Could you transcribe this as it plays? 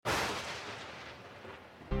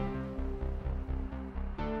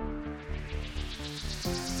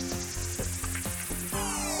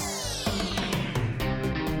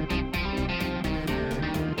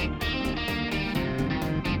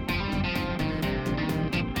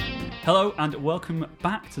Hello and welcome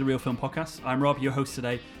back to the Real Film Podcast. I'm Rob, your host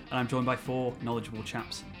today, and I'm joined by four knowledgeable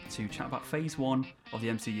chaps to chat about Phase 1 of the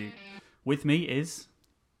MCU. With me is...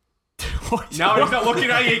 No, he's not looking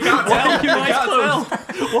at you. You can't tell. Why are your eyes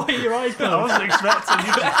closed? Why are your eyes closed? I wasn't expecting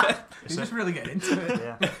you. He's just really getting into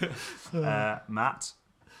it. Yeah. Matt.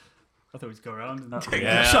 I thought we'd go around.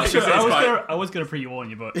 Yeah, Sure, I I was going to pre-warn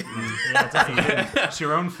you, but... Yeah, definitely. It's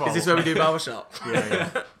your own fault. Is this where we do barbershop?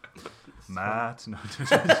 Yeah. Matt. No.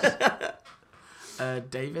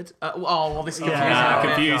 David? Well, this is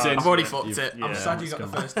confusing. I've already fucked it. yeah. I'm sad you got the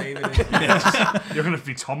first David in. You're going to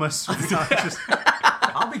be Thomas.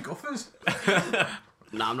 I'll be Guffers.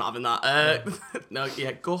 No, I'm not having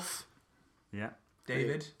that. Guff. Yeah.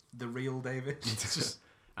 David. The real David.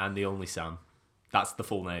 And the only Sam. That's the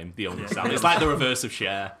full name. The only Sam. It's like the reverse of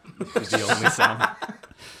Cher. It's the only Sam.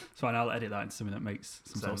 So I'll edit that into something that makes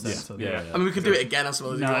some sort of sense. Yeah. I mean, we could do it again, I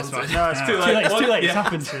suppose. No, it's fine. No, it's Too late. It's too late. It's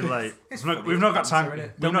happened. too late. We've not got time.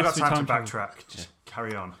 We've Don't not mess got with time to time backtrack. Just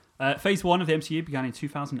carry on. Phase 1 of the MCU began in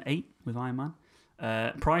 2008 with Iron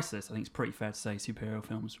Man. Priceless, I think it's pretty fair to say, superhero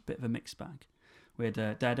films, a bit of a mixed bag. We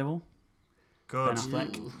had Daredevil, Good.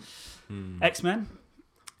 Ben Affleck, X-Men.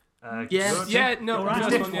 Yeah. Good. Yeah, no, All right.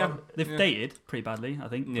 first one, yeah. They've dated pretty badly, I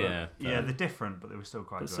think. Yeah. Yeah, they're different, but they were still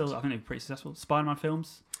quite But good. still, I think they're pretty successful. Spider-Man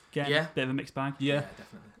films, again, Yeah. bit of a mixed bag. Yeah.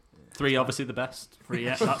 Definitely. 3, obviously the best.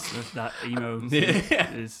 That emo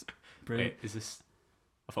Yeah. is brilliant. Wait, is this...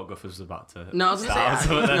 I thought Guff was about to... No, I was going to say.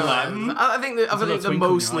 But then I think they're little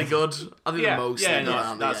mostly twinkle in your eye. good. I think they're mostly good. no,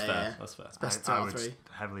 aren't they? that's Yeah, fair. yeah. That's fair. Best I two or would three.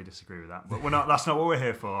 heavily disagree with that, but we're not. That's not what we're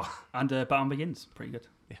here for. And Batman Begins, pretty good.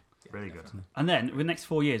 Really good. And then, with the next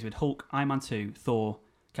 4 years, with Hulk, Iron Man 2, Thor,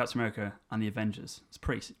 Captain America, and the Avengers. It's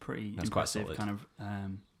pretty That's quite impressive solid. kind of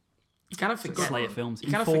You kind of forget. slate of films You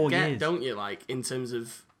in kind of 4 forget, years. don't you? Like in terms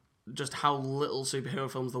of just how little superhero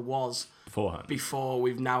films there was Beforehand. before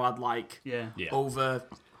we've now had like Yeah. Yeah. over.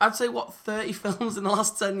 I'd say 30 films in the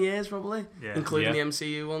last 10 years probably, Yeah. including Yeah. the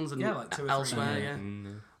MCU ones and Yeah, like 2 or 3. elsewhere. Yeah,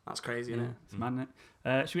 Mm, that's crazy, Yeah, isn't it? it's mad, isn't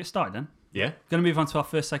it? Should we get started then? yeah. Going to move on to our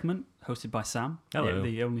first segment, hosted by Sam. Hello.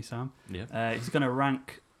 The only Sam. Yeah. He's going to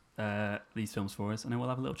rank these films for us, and then we'll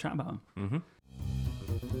have a little chat about them.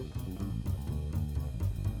 Mm-hmm.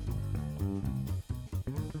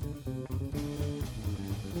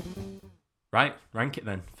 Right, rank it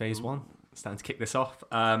then. Phase 1. Starting to kick this off.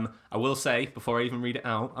 I will say, before I even read it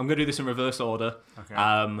out, I'm going to do this in reverse order.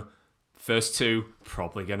 Okay. First 2,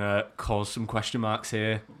 probably going to cause some question marks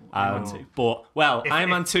here. Iron Man 2. But, well, If- Iron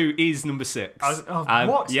Man 2 is number 6.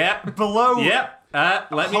 What? Yeah. Below. Yeah.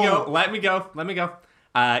 Let me go. Oh. Let me go.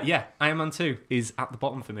 Yeah, Iron Man 2 is at the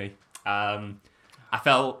bottom for me. I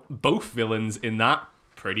felt both villains in that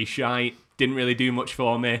pretty shite. Didn't really do much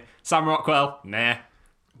for me. Sam Rockwell, nah.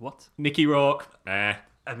 What? Nicky Rourke, nah.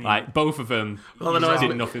 I mean, Like, both of them Well, the noise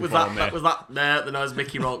did nothing was for that, me. that was that the noise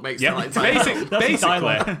Mickey Rourke makes. Yeah, for that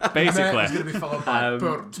entire film. basically. It's going to be followed by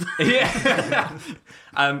bird.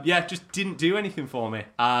 Yeah, just didn't do anything for me.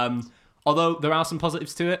 Although there are some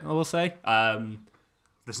positives to it, I will say.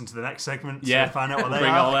 listen to the next segment. Yeah, To find out what they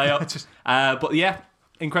bring are. all they up. Just- But yeah,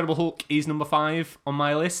 Incredible Hulk is number 5 on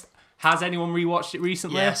my list. Has anyone rewatched it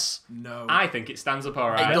recently? Yes, No. I think it stands up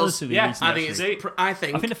alright. It does. Relatively Yeah, recent, I think actually. it's. I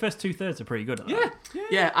think. I think the first 2/3 are pretty good at that.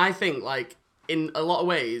 Yeah. I think like in a lot of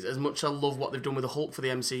ways, as much as I love what they've done with the Hulk for the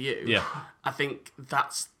MCU. Yeah. I think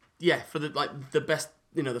that's for the best.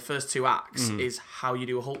 The first 2 acts is how you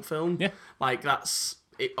do a Hulk film. Yeah. Like that's.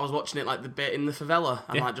 I was watching it like the bit in the favela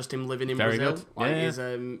and Yeah. like just him living in Very Brazil. good. Like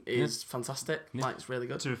Yeah. is fantastic. Like it's really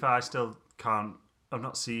good. To be fair, I still can't. I've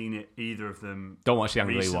not seen it either of them Don't watch the Ang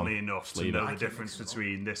Lee recently one. enough to Leave know it. the difference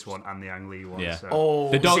between this one and the Ang Lee one. Yeah. So. Oh,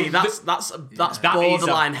 The dog- see, that's That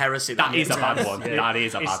borderline is heresy. That is a bad one. Yeah. That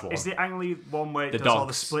is a bad one. Is the Ang Lee one where it The does all the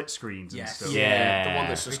dogs. split screens and Yes. stuff? Yeah. the one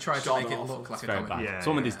that's We just tried to god make it awful. look like a Very comedy. bad. Yeah,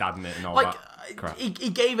 Someone yeah. is dad in it and all Like that crap. he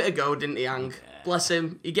gave it a go, didn't he, Ang? Bless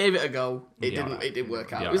him. He gave it a go. It Yeah, didn't. right. It didn't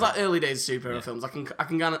work out. Yeah, It was right. like early days of superhero films. I can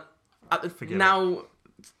kind of Forgive now.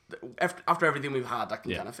 After everything we've had, I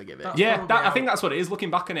can Yeah. kind of forgive it. That's Yeah, probably I how- think that's what it is.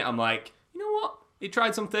 Looking back on it, I'm like, you know what? He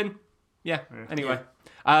tried something. Yeah. Anyway.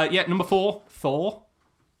 Number 4, Thor.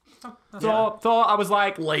 Thor, I was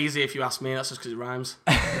like, Lazy, if you ask me. That's just because it rhymes.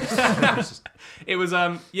 it was, for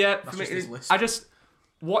me, just his list. I just,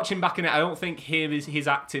 watching back in it, I don't think his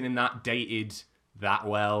acting in that dated that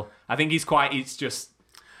well. I think it's just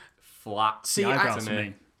flat. See, The eyebrows to for me.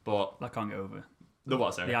 me. But, That can't get over. the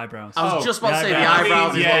what, sorry? The eyebrows. I was just about to say the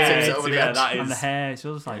eyebrows. eyebrows is what tips it to over be the fair, edge. that And the is- hair, it's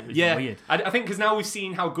just like it's Yeah, weird. I think because now we've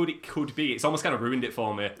seen how good it could be, it's almost kind of ruined it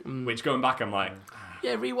for me. Which going back, I'm like,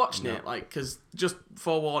 Yeah, rewatching it, like, because just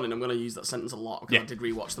forewarning, I'm going to use that sentence a lot because Yeah. I did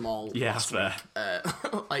rewatch them all. yeah, that's fair.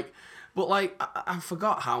 Like, But like, I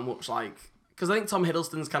forgot how much like, because I think Tom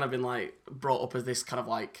Hiddleston's kind of been like brought up as this kind of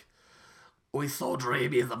like, we thought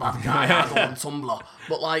Raimi is the bad guy on Tumblr.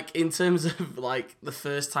 But like in terms of like the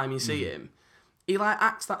first time you see him, he like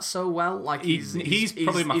acts that so well. Like He's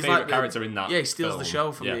probably my favourite character in that. Yeah, he steals film. the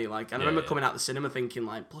show for Yeah. me. Like, and I Yeah, remember yeah. coming out the cinema thinking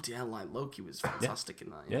like, bloody hell, like Loki was fantastic in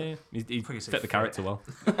that. Yeah. He Pretty safe fit the fit. character well.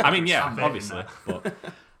 I mean, yeah, I'm betting obviously.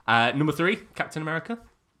 But number 3, Captain America.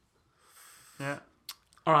 Yeah.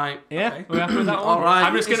 All right. Yeah, Okay. we're happy with that one. All right.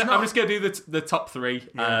 I'm just It's gonna not- do the top 3.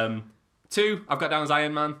 Yeah. 2 I've got down as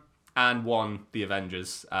Iron Man, and 1 the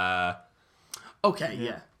Avengers. Okay.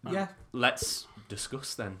 Yeah. Yeah. Let's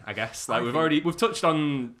discuss then. I guess like we've touched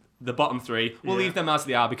on the bottom 3. We'll leave them as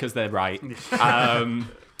they are because they're right.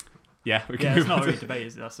 Yeah, we can Yeah, move it's not on really to- debate,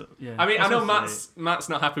 is it? That's yeah. I mean, I That's know what Matt's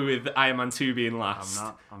not happy with Iron Man 2 being I'm last.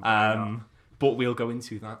 not. I'm very not. But we'll go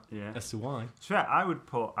into that Yeah. as to why. So yeah, I would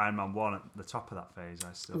put Iron Man 1 at the top of that phase.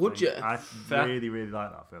 I still Would think. you? I Fair. really, really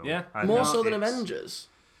like that film. Yeah. I More think so than it's- Avengers.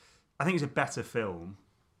 I think it's a better film.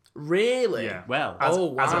 Really? Yeah. Well, As,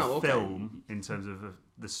 Oh, as a wow, okay. film, in terms of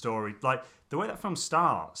the story, like the way that film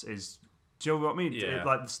starts is, do you know what I mean? Yeah.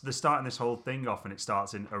 Like they're starting this whole thing off, and it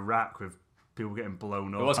starts in Iraq with people getting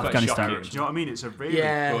blown up. it was quite Afghanistan. shocking. Do you know what I mean? It's a really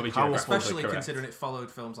Yeah. Well, we powerful. geographically Especially correct. considering it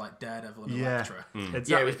followed films like Daredevil and Yeah. Elektra. Exactly.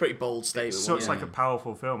 Yeah, it was a pretty bold statement. It's such wasn't like a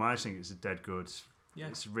powerful film. I just think it's a dead good. Yeah.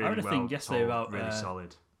 It's really had a well thing yesterday told, about, really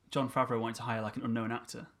solid. John Favreau wanted to hire like an unknown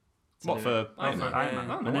actor. to What do for it. Iron Man? Iron Man.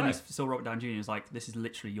 Oh, no And then way. he saw Robert Downey Jr. and was like, "This is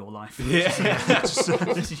literally your life. Yeah.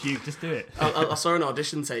 This is you. Just do it." I saw an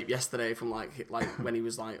audition tape yesterday from like when he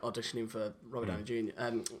was like auditioning for Robert Downey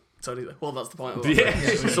Jr. Tony. Well, that's the point. Of it.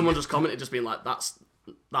 Yeah. Someone just commented, just being like, "That's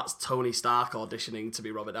Tony Stark auditioning to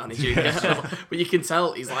be Robert Downey Jr." But you can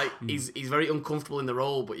tell he's like he's very uncomfortable in the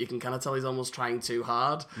role, but you can kind of tell he's almost trying too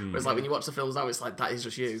hard. Whereas like when you watch the films now, it's like that is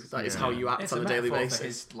just you. That is how you act It's on a daily metaphor basis. for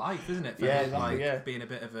his life, isn't it? For Yeah, him, exactly, like, yeah. being a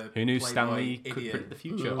bit of a Who knew playboy Stanley could idiot. predict the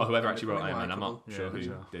future? Or whoever actually wrote Becoming Iron Man. I'm not likeable. sure Yeah, who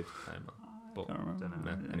sure. did Iron Man. But Can't remember.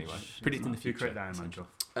 no, anyway, predicting the You create future. Iron Man, Joe.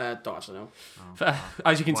 Don't actually know.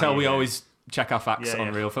 As you can Why tell, you we here? always check our facts Yeah, on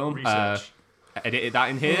yeah. Real Film. Research. Edited that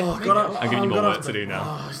in here. Oh, God, I'm giving you more gonna work have to do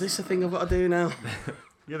now. Oh, is this the thing I've got to do now?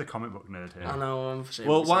 You're the comic book nerd here. I know. I'm ashamed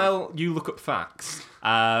Well, of myself. while you look up facts,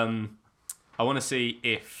 I want to see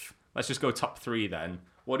if let's just go top 3 then.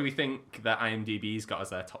 What do we think that IMDb's got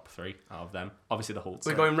as their top 3 out of them? Obviously, the Hulk.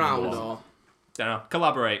 we're going round or Don't know.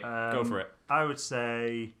 Collaborate. Go for it. I would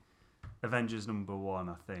say Avengers number 1.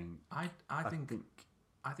 I think. I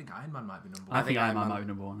think Iron Man might be number I one. think Iron Man might be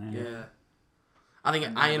number 1. Yeah. Yeah. I think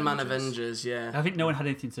And the Iron Man Avengers. Avengers. Yeah. I think no one had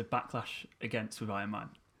anything to backlash against with Iron Man.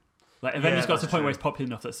 Like Avengers got to the that's point where true. it's popular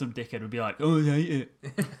enough that some dickhead would be like, "Oh, I hate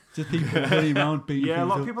it." Just people running around beating. Yeah, a things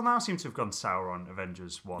lot of up. people now seem to have gone sour on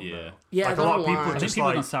Avengers 1. Yeah. Though. Yeah, Like, I a don't lot know of people why. I think just people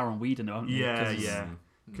have like- gone sour on Whedon, though, haven't they? Yeah, 'Cause it's- yeah.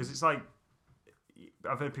 Because it's like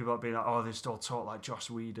I've heard people being like, "Oh, they still talk like Joss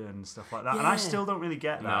Whedon and stuff like that," and I Yeah. still don't really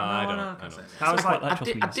get that. No, I don't. no, I I can't don't. say I was quite like, like I Joss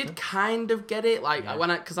did, I Whedon did stuff. kind of get it, like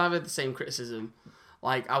because I've heard the same criticism.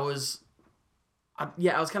 Like I was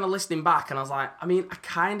kind of listening back, and I was like, I mean, I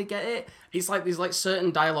kind of get it. It's like there's like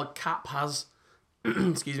certain dialogue Cap has,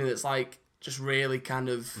 excuse me, that's like just really kind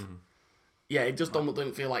of, yeah, it just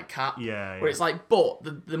don't feel like Cap. Yeah, Where it's like, but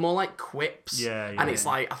the more like quips. Yeah, And yeah. it's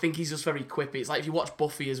like I think he's just very quippy. It's like if you watch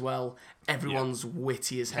Buffy as well, everyone's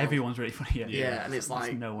witty as hell. Everyone's really funny. Yeah, Yeah, and it's There's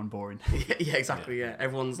like no one boring. yeah, exactly. Yeah,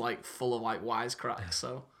 everyone's like full of like wisecracks.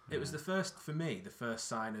 So. It was the first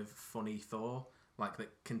sign of funny Thor, like that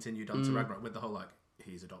continued on to Ragnarok with the whole like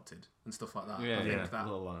he's adopted and stuff like that. Yeah, I think yeah. that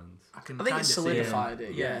Little lines. I can I think kinda it see solidified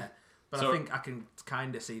it. Yeah. Yeah. But So- I think I can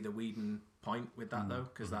kind of see the Whedon point with that though,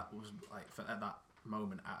 because that was like at that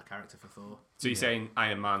moment out of character for Thor. So you're saying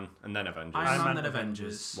Iron Man and then Avengers? Iron Iron Man Man, then Avengers.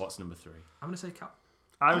 Avengers. What's number 3? I'm gonna say Cap.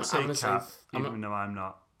 I I'm would say gonna say- Cap, I'm even though I'm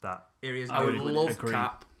not that. Here he is. I would going with love agree.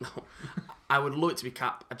 Cap. No, I would love it to be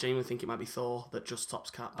Cap. I genuinely think it might be Thor that just tops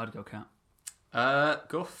Cap. I'd go Cat.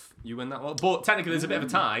 Guff, you win that one. But technically there's a bit of a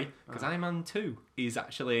tie, because Iron Man 2 is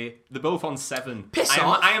actually... They're both on 7. Piss Iron,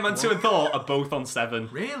 off. Iron Man 2 and Thor are both on 7.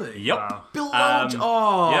 Really? Yep. Wow. Bill Welch.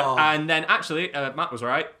 Oh. Yeah, and then actually, Matt was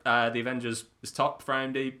right. The Avengers is top for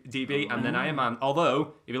IMDb, and then Iron Man.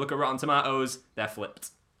 Although, if you look at Rotten Tomatoes, they're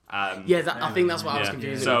flipped. Yeah, I think that's what I was Yeah.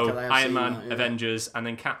 confused So with. 'cause I have Iron seen Man, that, yeah. Avengers, and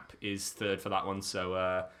then Cap is 3rd for that one.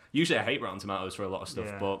 So usually I hate Rotten Tomatoes for a lot of stuff,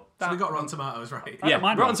 Yeah. but So we got Rotten Tomatoes right. I yeah, don't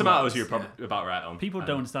mind Rotten Rotten Tomatoes Tomatoes, you're probably about right on. People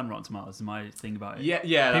don't understand Rotten Tomatoes. Is my thing about it. Yeah, People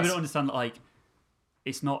that's- don't understand that like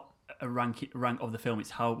it's not a rank of the film.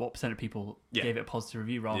 It's what percent of people Yeah. gave it a positive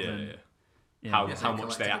review rather Yeah, than yeah. yeah. How- Yeah, so how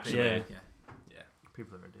much they collective actually- opinion. Yeah.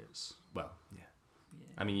 People are idiots. Well, yeah.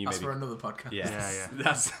 I mean, you That's maybe. for another podcast. Yeah, Yeah, yeah.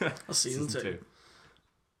 that's That's season 2.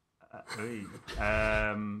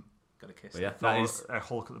 Gotta the kiss. But yeah, that is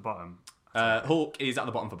Hulk at the bottom. Hulk is at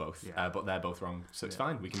the bottom for both, Yeah. but they're both wrong, so it's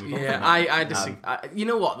fine. We can move on. Yeah, from that. I disagree. You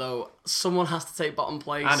know what though? Someone has to take bottom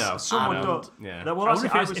place. I know. Someone and- does. Yeah. Well, I wonder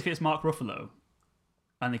that's- if it's Mark Ruffalo,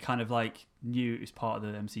 and they kind of like knew it was part of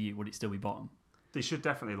the MCU. Would it still be bottom? They should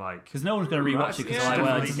definitely like. Because no one's going to rewatch it. Because Yeah, like, well,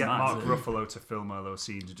 it Definitely doesn't get Mark matter. Ruffalo to film all those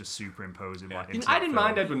scenes and just superimpose him. Yeah. Like, into I that didn't film.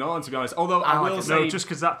 mind Edward Norton, to be honest. Although I I like will it. say, No, just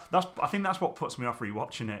because I think that's what puts me off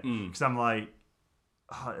rewatching it. Because I'm like,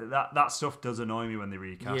 that stuff does annoy me when they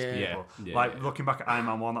recast Yeah. people. Yeah, Like yeah. looking back at Iron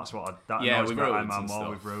Man 1, that's what that Yeah, annoys with me about Rhodes Iron Man and 1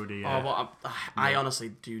 stuff. with Rhodey. Oh, Yeah. well, I honestly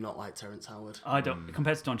do not like Terrence Howard. I don't.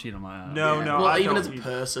 Compared to Don Cheadle, I'm like, No, Yeah. no, Well, I even don't as a either.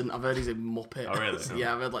 person, I've heard he's a muppet. Oh, really?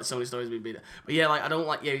 Yeah, I've heard like so many stories being beat. But yeah, like I don't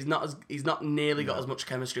like. Yeah, he's not nearly got as much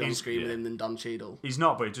chemistry on screen with yeah. him than Don Cheadle. He's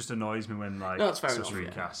not, but it just annoys me when like No, that's fair such enough, yeah.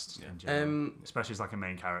 recast in general. Um, Especially as like a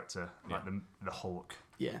main character, like the Hulk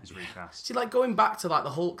Yeah. is recast. See, like going back to like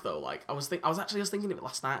the Hulk though, like I was actually just thinking of it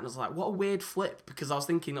last night, and I was like, what a weird flip, because I was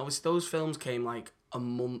thinking obviously those films came like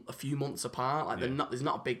a few months apart, like there's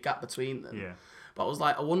not a big gap between them. Yeah. But I was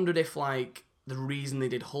like, I wondered if like the reason they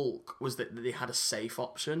did Hulk was that they had a safe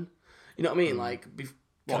option. You know what I mean? Like, because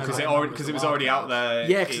kind of it was already out there.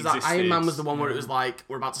 yeah, because it Iron Man was existed. the one where it was like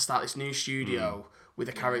we're about to start this new studio with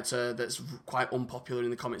a character that's quite unpopular in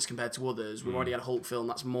the comics compared to others. We've already had a Hulk film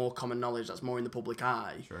that's more common knowledge, that's more in the public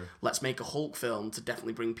eye. Sure. Let's make a Hulk film to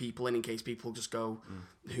definitely bring people in case people just go,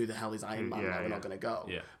 who the hell is Iron Man? Yeah, No, we're yeah. not going to go.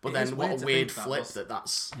 Yeah. But It is then what weird a to weird think that flip was-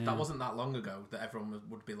 that's... That wasn't that long ago that everyone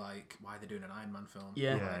would be like, why are they doing an Iron Man film?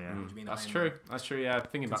 Yeah. Yeah, yeah. What do you mean That's Iron true. Man? That's true. Yeah,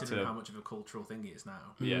 thinking back Considering how to much of a cultural thing it is now.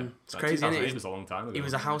 yeah, It's that crazy, isn't 2008 it? was a long time ago. He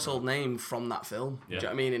was a household name from that film. Do you know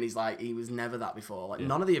what I mean? And he's like, he was never that before. Like,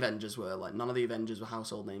 none of the Avengers were. Like, none of the Avengers were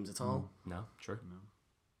household names at all. No, true.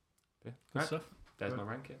 Yeah. Good Right. stuff. There's my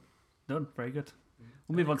ranking. Done. Very good.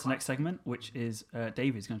 We'll move on to the next segment, which is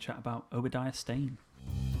David's going to chat about Obadiah Stane.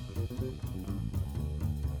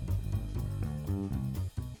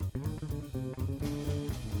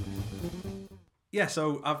 Yeah,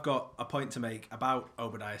 so I've got a point to make about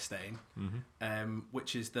Obadiah Stane,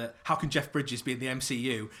 which is that how can Jeff Bridges be in the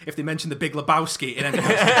MCU if they mention the Big Lebowski in anything?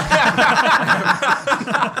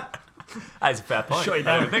 That is a fair point. Shut it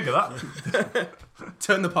I down. didn't think of that.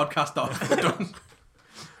 Turn the podcast off. We're done.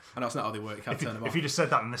 I know it's not how they work. You can't turn them If off. you just said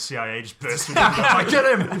that and the CIA just burst in, like,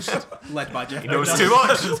 get him! Led by Jeff. It was Bridges. too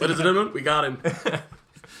much. What is it, Edmund? We got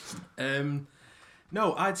him.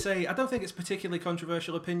 No, I'd say I don't think it's a particularly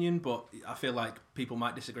controversial opinion, but I feel like people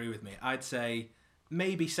might disagree with me. I'd say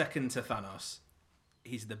maybe second to Thanos,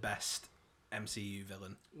 he's the best MCU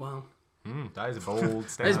villain. Wow. That is a bold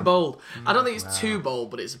It's statement. bold. I don't think it's too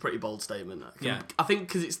bold, but it's a pretty bold statement. Yeah. I think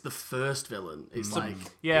because it's the first villain, it's like...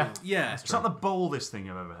 Yeah, Yeah, It's not the boldest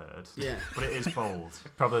thing I've ever heard. Yeah. But it is bold.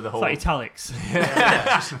 probably the whole. It's like italics.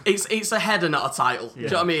 It's a header, not a title. Do you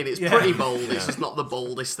know what I mean? It's pretty bold. It's just not the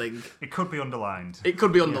boldest thing. It could be underlined. It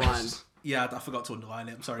could be underlined. yeah. I forgot to underline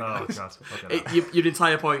it. I'm sorry. Oh, guys. God. Okay, Your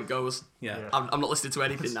entire point goes, Yeah. I'm not listening to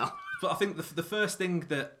anything now. But I think the first thing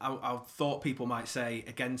that I thought people might say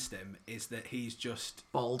against him is that he's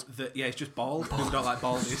just Bald. he's just bald. People don't like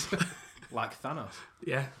baldies, like Thanos.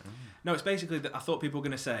 Yeah. No, it's basically that I thought people were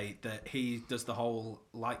going to say that he does the whole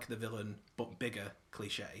like the villain but bigger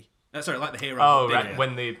cliche. Sorry, like the hero. Oh, but right. bigger.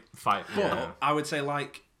 When they fight. But Yeah. I would say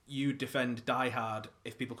like you defend Die Hard.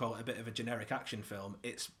 If people call it a bit of a generic action film,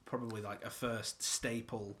 it's probably like a first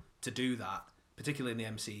staple to do that, particularly in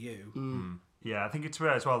the MCU. Yeah, I think it's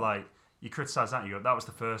rare as well. Like you criticise that, you go, that was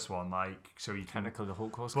the first one. Like so you can. Technically, the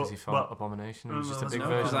Hulk was Well- because he fought well- Abomination. It was just a well, big no,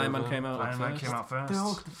 version. because Iron of Man the- came out Iron Man first. came out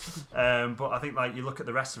first. But I think like you look at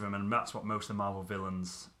the rest of them, and that's what most of the Marvel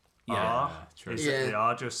villains are. true. Is Yeah. that they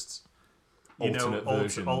are just Alternate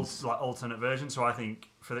versions. like alternate versions. So I think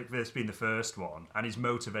for this being the first one, and his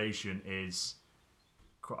motivation is,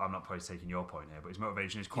 I'm not probably taking your point here, but his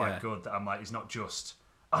motivation is quite Yeah. good. That I'm like, he's not just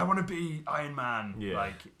I want to be Iron Man. Yeah.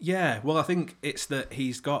 Like Yeah, well, I think it's that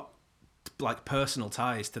he's got like personal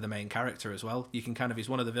ties to the main character as well. You can kind of he's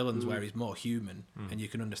one of the villains where he's more human, and you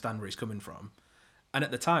can understand where he's coming from. And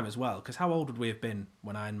at the time as well, because how old would we have been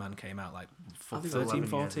when Iron Man came out? Like I think 13, 11 years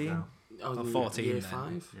 14? ago. Oh, Or you- 14 Year then.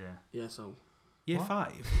 5? Yeah. Yeah, so... Year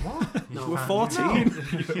 5? No, You were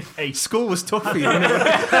 14? Hey, school was tough for you.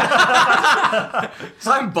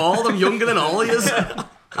 So I'm bald, I'm younger than all of you.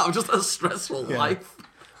 I'm just a stressful life.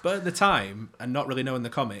 But at the time, and not really knowing the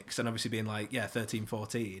comics, and obviously being like, 13,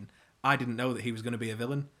 14, I didn't know that he was going to be a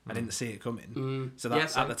villain. I didn't see it coming. So that Yeah,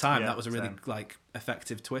 same. at the time, Yeah, that was a really same. like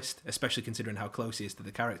effective twist, especially considering how close he is to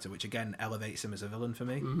the character, which again elevates him as a villain for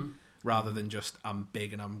me, rather than just I'm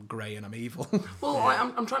big and I'm grey and I'm evil. Well,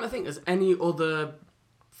 I'm trying to think, has any other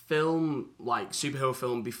film, like superhero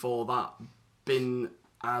film before that, been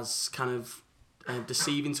as kind of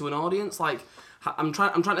deceiving to an audience. Like, I'm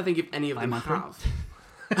trying to think if any of them have.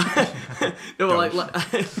 No,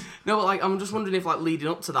 but like I'm just wondering if, like, leading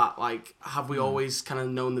up to that, like, have we always kind of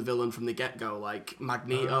known the villain from the get-go, like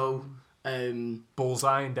Magneto,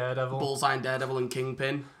 Bullseye and Daredevil. And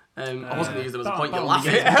Kingpin. I wasn't going to use them as a point. You're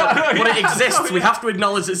laughing, but it exists. We have to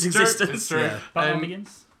acknowledge its existence. It's true. Batman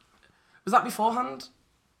Begins. Was that beforehand?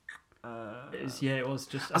 It was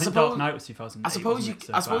just. I suppose- think Dark Knight was 2008. I suppose you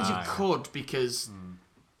wasn't it? could because.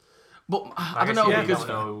 But I don't know because.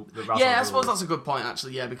 I suppose that's a good point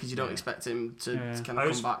actually. Yeah, because you don't expect him to kind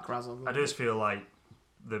of come back. I just feel like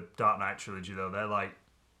the Dark Knight trilogy, though, they're like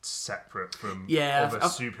separate from Yeah, other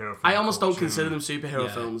superhero films. I almost don't culture. consider them superhero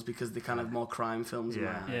Yeah. films because they're kind of more crime films.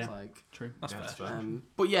 Yeah. It's Yeah. like. True. That's fair.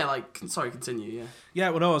 But yeah, like, sorry, continue. Yeah. Yeah,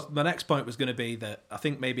 well, no, my next point was going to be that I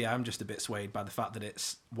think maybe I'm just a bit swayed by the fact that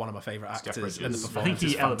it's one of my favourite Jeff actors and the Bridges. I think performance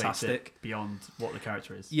is he elevates fantastic. it beyond what the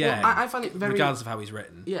character is. Yeah, Well, I find it very. regardless of how he's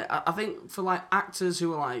written. Yeah, I think for like actors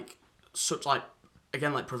who are like such like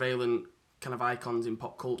again like prevalent kind of icons in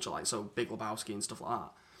pop culture, like so Big Lebowski and stuff like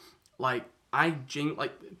that. Like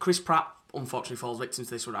like Chris Pratt unfortunately falls victim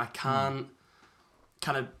to this where I can't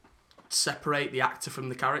kind of separate the actor from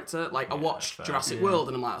the character. Like I watched Jurassic World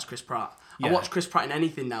and I'm like, that's Chris Pratt. I Yeah. watch Chris Pratt in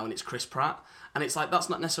anything now and it's Chris Pratt. And it's like that's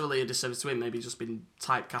not necessarily a disservice to him. Maybe he's just been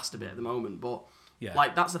typecast a bit at the moment, but. Yeah.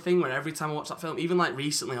 Like that's the thing where every time I watch that film, even like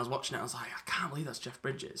recently I was watching it, I was like, I can't believe that's Jeff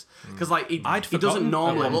Bridges because like he I'd doesn't forgotten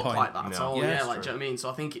normally at one look point. like that at No. all. Yeah, Yeah, it's like do you know what I mean? So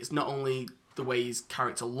I think it's not only the way his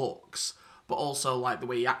character looks, but also like the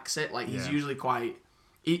way he acts it. Like he's usually quite.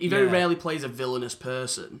 He very Yeah. rarely plays a villainous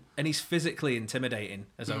person. And he's physically intimidating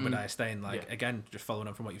as Obadiah Stane. Like again, just following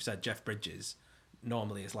on from what you've said, Jeff Bridges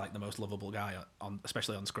normally is like the most lovable guy on,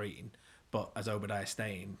 especially on screen. But as Obadiah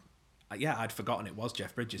Stane, I'd forgotten it was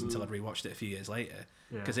Jeff Bridges until I'd rewatched it a few years later.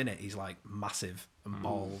 Because in it, he's like massive and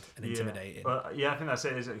bald and intimidating. But yeah, I think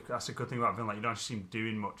that's a good thing about him. Like you don't see him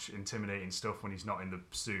doing much intimidating stuff when he's not in the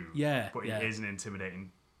suit. Yeah, but he yeah. is an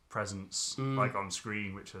intimidating presence, like on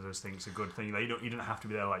screen, which I just think is a good thing. Like you don't have to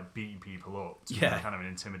be there like beating people up. To be kind of an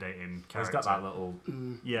intimidating character. He's got that little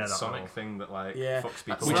that Sonic little thing that like Yeah, fucks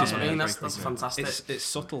people. Which up. is what I mean. Yeah, That's very fantastic. It's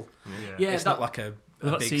subtle. Yeah, It's not like a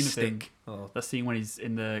That big scene of him, stick. Oh. that scene when he's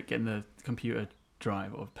getting the computer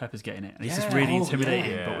drive, or Pepper's getting it, and he's just Yeah. really Oh,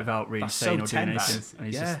 intimidating, yeah. but without really That's saying so or doing tense. anything. And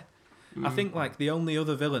he's Yeah. just I think like the only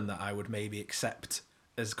other villain that I would maybe accept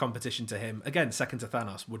as competition to him, again, second to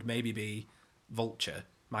Thanos, would maybe be Vulture,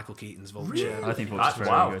 Michael Keaton's Vulture. I think That's Vulture's very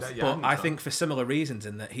wow. good. Yeah, But I think for similar reasons,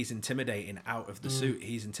 in that he's intimidating out of the suit,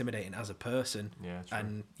 he's intimidating as a person, Yeah, true.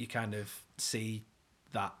 and you kind of see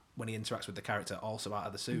that when he interacts with the character, also out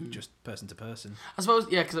of the suit, just person to person. I suppose,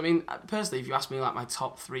 yeah, because I mean, personally, if you ask me like my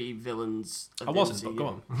top 3 villains, of I the wasn't, MCU, but go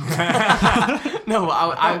on. No,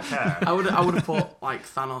 but care. I would have put like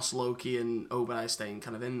Thanos, Loki, and Obadiah Stane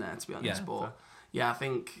kind of in there to be honest. Yeah,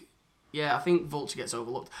 But I think Vulture gets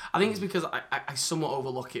overlooked. I think it's because I somewhat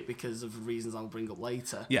overlook it because of reasons I'll bring up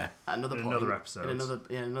later. Yeah. At another In point, another episode.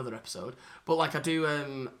 in another episode. But like I do,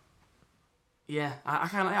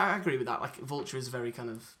 I agree with that. Like Vulture is very kind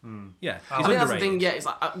of. Yeah, I he's think that's the underrated. thing. Yeah, it's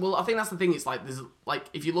like I think that's the thing. It's like there's like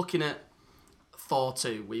if you're looking at Thor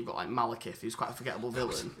 2, where you've got like Malekith, who's quite a forgettable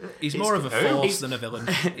villain. He's It's- more of a He's- force than a villain.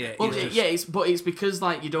 Yeah, Well, he's just- yeah, it's because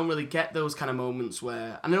like you don't really get those kind of moments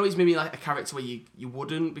where I know he's maybe like a character where you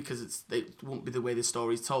wouldn't because it won't be the way the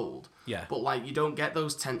story's told. Yeah. But like you don't get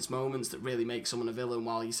those tense moments that really make someone a villain.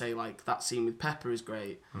 While you say like that scene with Pepper is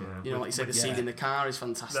great. You know, like you say the scene in the car is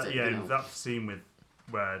fantastic. That, you know? that scene with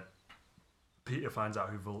where Peter finds out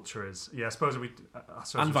who Vulture is. Yeah, I suppose And we're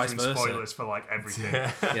vice doing versa. spoilers for like everything,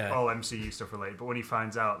 Yeah. all MCU stuff related. But when he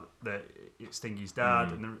finds out that it's Stingy's dad,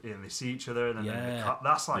 and they see each other, and then Yeah.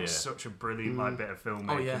 that's like such a brilliant like bit of filmmaking.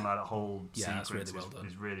 Oh, yeah. Like that whole Yeah, that's sequence really well done.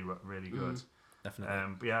 is really really good.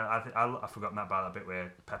 Definitely. But yeah, I've forgotten that about that bit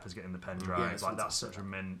where Pepper's getting the pen drive. it's Like that's fantastic. such a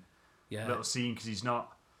mint Yeah. little scene because he's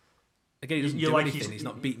not. Again, he doesn't you're do like, anything. He's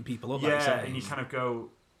not beating people up. Yeah, like you say. and you kind of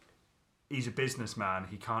go. He's a businessman.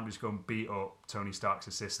 He can't just go and beat up Tony Stark's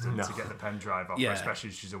assistant to get the pen drive off, Yeah. especially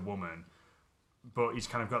if she's a woman. But he's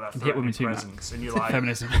kind of got that hit women threatening too, Matt. presence, and you're like,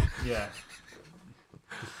 Feminism. yeah,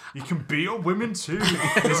 you can beat up women too.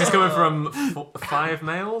 This is coming from 5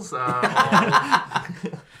 males. Yeah,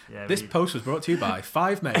 This we post was brought to you by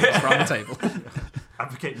 5 males around the table.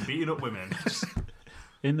 advocating beating up women. Just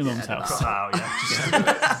In the mum's cut house. that out,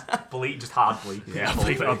 yeah. just hard bleep. Yeah,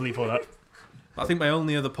 I'll believe all that. I think my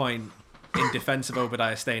only other point in defense of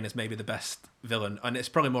Obadiah Stane as maybe the best villain, and it's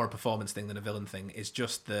probably more a performance thing than a villain thing, is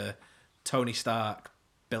just the Tony Stark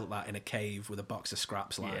built that in a cave with a box of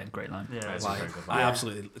scraps line. Yeah, great line. Yeah, it's Like, a very good I line.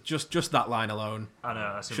 absolutely just that line alone. I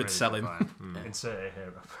know, that's a should really sell good him. line. Insert it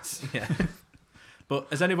here. Yeah. But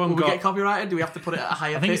has anyone Will we got? get copyrighted? Do we have to put it at a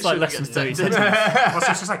higher I think pitch? it's like Should we less get than 30 detected? seconds. What's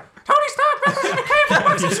this? Just like, Tony Stark in a cave with a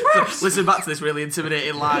box of scraps. Listen back to this really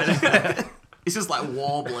intimidating line. It's just like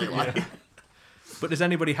warbling. Like. But does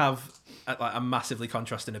anybody have like a massively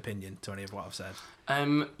contrasting opinion to any of what I've said? I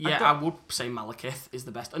would say Malekith is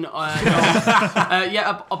the best.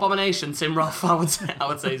 Abomination. Tim Roth. I would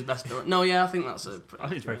say is best. No, yeah, I think that's a. I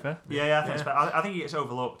think it's very fair. Yeah, I think it's fair. I think it gets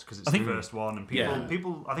overlooked because it's I think- the first one, and Yeah.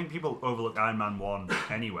 I think people overlook Iron Man 1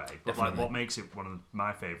 anyway. But like, Definitely. what makes it one of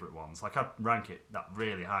my favourite ones? Like, I'd rank it that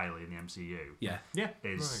really highly in the MCU. Yeah. Yeah,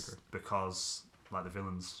 Is because like the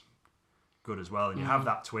villain's good as well, and you have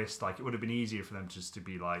that twist. Like, it would have been easier for them just to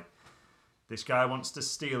be like, this guy wants to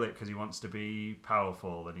steal it because he wants to be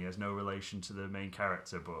powerful, and he has no relation to the main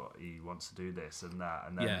character, but he wants to do this and that,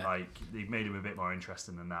 and then Yeah. like they've made him a bit more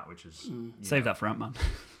interesting than that, which is Save that for Ant-Man.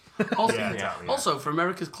 Also, Yeah, exactly, yeah. also, for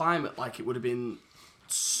America's climate, like it would have been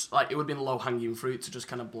low hanging fruit to just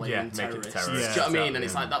kind of blame Yeah, make it terrorists. terrorists. Do you know what I Yeah, mean? And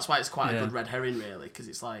it's exactly. like that's why it's quite Yeah. a good red herring, really, because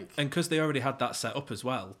it's like And because they already had that set up as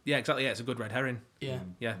well. Yeah, exactly. Yeah, it's a good red herring. yeah.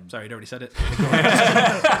 Yeah, sorry, you'd already said it. Good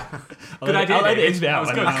idea, I'll edit David. it out. That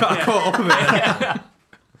was good. I caught up with it.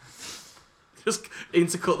 Just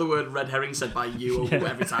intercut the word red herring said by you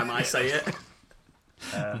every time I say it.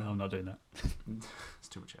 No, I'm not doing that. It's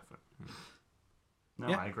too much effort. No,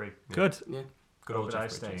 Yeah. I agree. Good. Yeah. Good old Obadiah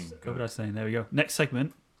Jeff Bridges. Stane. What was I saying? There we go. Next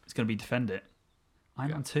segment is going to be Defend It. Iron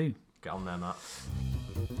Man 2. Get on there, Matt.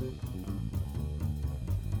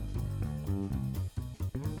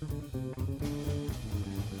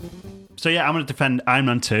 So yeah, I'm going to defend Iron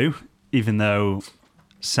Man 2, even though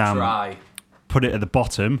Sam Try. put it at the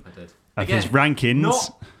bottom I did. of his rankings.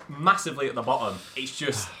 Not massively at the bottom. It's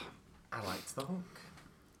just I liked the Hulk.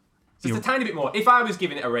 Just a tiny bit more. If I was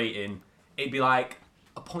giving it a rating, it'd be like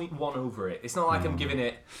a 0.1 over it. It's not like I'm giving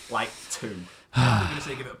it like 2. I'm going to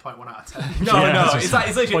say give it a 0.1 out of 10. No, Yeah, no. it's It's like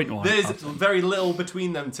it's literally 0.1. there's very little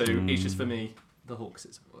between them two. It's just for me the Hulk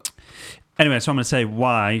sits over there. Anyway, so I'm going to say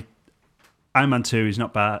why Iron Man 2 is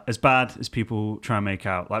not as bad as people try and make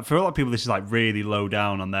out. Like, for a lot of people, this is like really low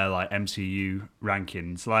down on their like MCU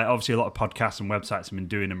rankings. Like, obviously a lot of podcasts and websites have been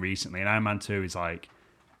doing them recently, and Iron Man 2 is like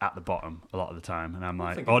at the bottom a lot of the time, and I'm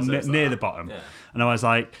like, think it or deserves near that. the bottom. Yeah. And I was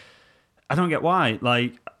like, I don't get why.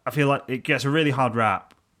 Like, I feel like it gets a really hard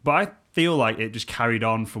rap, but I feel like it just carried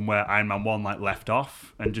on from where Iron Man 1 like left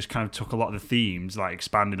off, and just kind of took a lot of the themes, like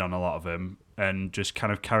expanded on a lot of them, and just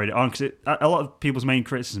kind of carried it on. Because a lot of people's main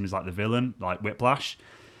criticism is like the villain, like Whiplash.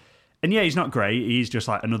 And yeah, he's not great. He's just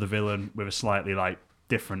like another villain with a slightly like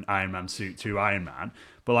different Iron Man suit to Iron Man.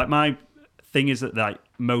 But like my thing is that like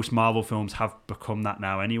most Marvel films have become that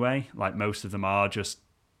now anyway. Like most of them are just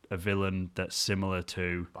a villain that's similar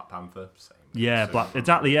to Black Panther. Same. Black obviously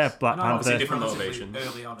Panther. different motivations.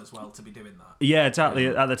 Early on as well to be doing that. Yeah, exactly.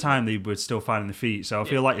 At the time, they were still finding the feet, so I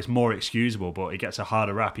feel like it's more excusable, but it gets a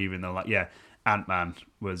harder rap, even though, like, yeah, Ant-Man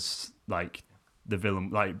was, like, the villain.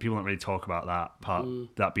 Like, people don't really talk about that part,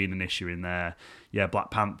 that being an issue in there. Yeah,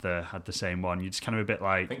 Black Panther had the same one. You're just kind of a bit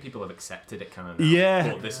I like... think people have accepted it kind of now.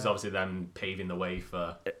 Yeah. But this is obviously them paving the way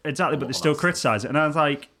for... Exactly, but they still criticise it. And I was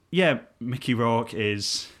like, yeah, Mickey Rourke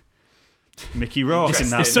is... Mickey Rourke in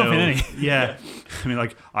that There's something, film. isn't Yeah. I mean,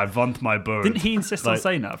 like, I want my bird. Didn't he insist on Like-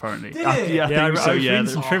 saying that, apparently? Yeah, I think so, I was yeah. reading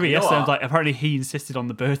some trivia you know yesterday. I was what? like, apparently he insisted on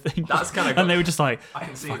the bird thing. That's kind of And they were just like, I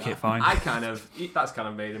can see fuck that. it, fine. that's kind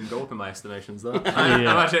of made him go up in my estimations, though. I'm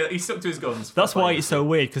actually, he stuck to his guns. That's why it's so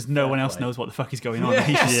weird, because no one else knows what the fuck is going on.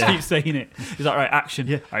 He just keeps saying it. He's like, right, action.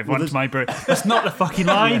 Yeah. I Well, want there's- my bird. That's not the fucking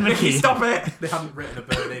line, Mickey. Stop it! They haven't written a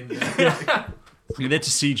bird in yet. You need to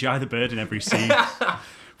CGI the bird in every scene.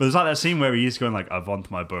 But there's like that scene where he is going like, I want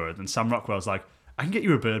my bird. And Sam Rockwell's like, I can get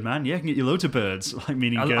you a bird, man. Yeah, I can get you loads of birds. Like,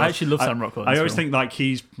 meaning I girls. actually love Sam Rockwell in I this always film. think like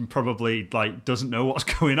he's probably like doesn't know what's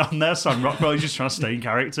going on there. Sam Rockwell is just trying to stay in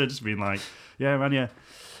character, just being like, yeah, man, yeah.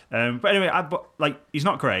 But anyway, but like he's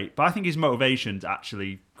not great, but I think his motivation's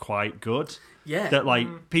actually quite good. Yeah. That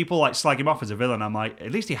like people like slag him off as a villain. I'm like,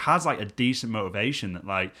 at least he has like a decent motivation that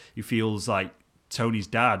like he feels like Tony's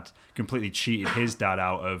dad completely cheated his dad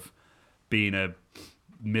out of being a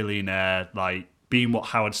millionaire, like being what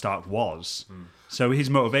Howard Stark was. So his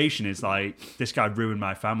motivation is like, this guy ruined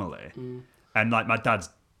my family, and like my dad's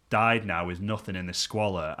died now with nothing in this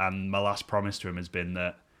squalor, and my last promise to him has been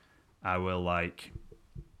that I will like,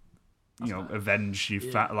 you know, avenge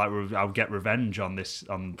you. I'll get revenge on this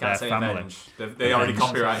on their Can't say family. Avenge. They already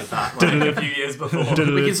copyrighted that like, a few years before.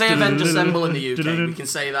 We can say Avenge Assemble in the UK. We can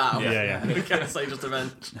say that. Yeah. We can't say just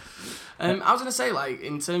Avenge. I was gonna say, like,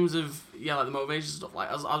 in terms of like the motivation stuff, like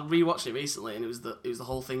I was rewatching it recently, and it was the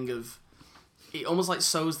whole thing of it almost like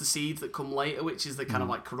sows the seeds that come later, which is the kind of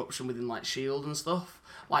like corruption within like Shield and stuff.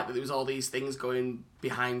 Like that there was all these things going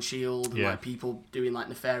behind Shield, and like people doing like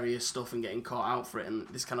nefarious stuff and getting caught out for it, and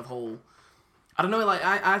this kind of whole. I don't know, like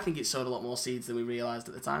I think it sowed a lot more seeds than we realised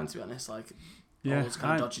at the time, to be honest. Like all those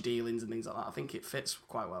kind of dodgy dealings and things like that. I think it fits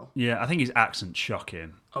quite well. Yeah, I think his accent's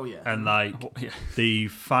shocking. Oh yeah. And like the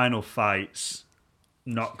final fights,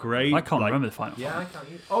 not great. I can't like, remember the final. Yeah, I can't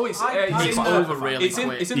either. Oh, it's It's over really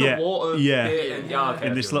quick. It's in the water.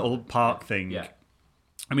 In this little park thing. Yeah.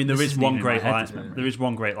 I mean, there This is isn't one even in great my head, line. this memory. There is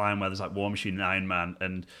one great line where there's like War Machine and Iron Man,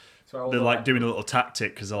 and So they're like doing a little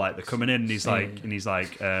tactic because they're coming in, and he's like,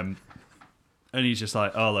 and he's just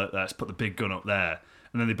like, oh, let's put the big gun up there,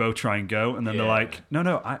 and then they both try and go, and then they're like,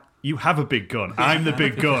 no, you have a big gun, I'm the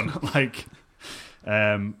big gun, like,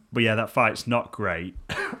 but yeah, that fight's not great.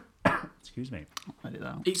 Excuse me. Edit that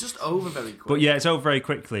out. It's just over very quick. But yeah, it's over very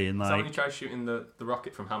quickly, and So when like, you try shooting the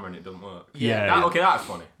rocket from Hammer and it doesn't work. Yeah. Okay, that's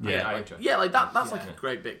funny. Yeah. I enjoy it. yeah, like that's like a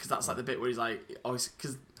great bit because that's like the bit where he's like,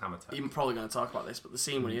 because Hammer tech. I'm probably going to talk about this, but the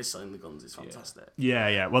scene when he is selling the guns is fantastic.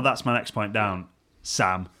 yeah. Well, that's my next point down.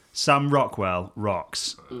 Sam Rockwell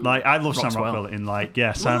rocks. Like, I love Rocks Sam well. Rockwell in like,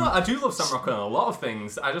 Well, Sam. no, I do love Sam Rockwell in a lot of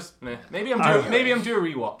things. I just maybe I'm due a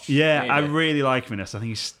rewatch. Yeah, maybe. I really like him in this. I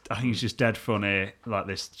think he's just dead funny. Like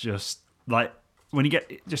this, just like when you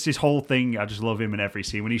get just his whole thing. I just love him in every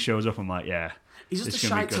scene. When he shows up, I'm like, yeah. He's just it's a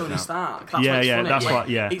gonna be shite good Tony now. Stark. That's Yeah, what's yeah, funny. that's Like, what-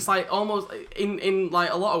 yeah. It's like almost in like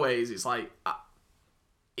a lot of ways. It's like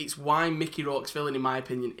it's why Mickey Rourke's villain, in my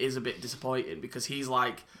opinion, is a bit disappointing because he's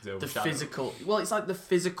like the overshadowed. physical. Well, it's like the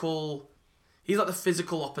physical. He's like the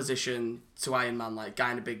physical opposition to Iron Man, like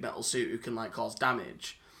guy in a big metal suit who can like cause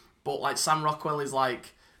damage. But like Sam Rockwell is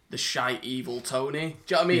like the shite evil Tony.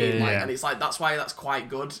 Do you know what I mean? Yeah, like, yeah. and it's like that's why that's quite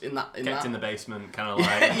good in that. Kept in the basement, kind of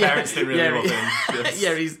like parents didn't really love him. Just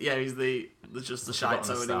he's the shite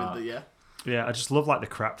forgotten Tony the with the Yeah, I just love like the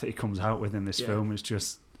crap that he comes out with in this film. It's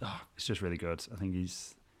just really good. I think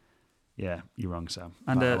he's. Yeah, you're wrong, Sam.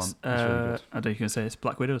 And That one, it's really good. I don't know if you can say it's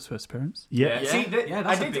Black Widow's first appearance. Yeah. Yeah. See, that's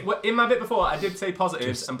I a did in my bit before. I did say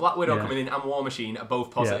positives, Just- and Black Widow yeah. coming in and War Machine are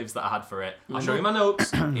both positives that I had for it. I'll show you my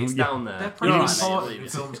notes. It's down They're there. pretty Yeah. important Yeah. in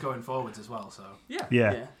films going forwards as well. So Yeah.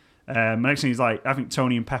 Yeah. My next thing is like I think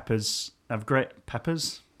Tony and Peppers have great Pepper.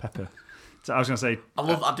 So I was gonna say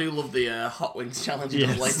I do love the Hot Wings challenge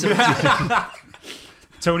Yes. later.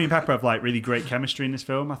 Tony and Pepper have like really great chemistry in this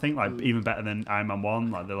film. I think like even better than Iron Man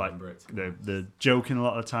 1. Like they're like they're joking a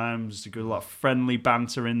lot of times. There's a lot of friendly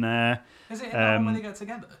banter in there. is it in that one when they get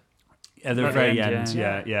together? At the At very the end, end,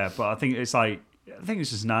 yeah. yeah. But I think it's like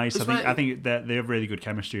it's just nice. It's I right- think that they have really good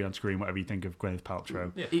chemistry on screen. Whatever you think of Gwyneth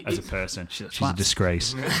Paltrow It- as a it's- person, She's a she's a twat.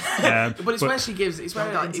 disgrace. But it's where she gives. It's where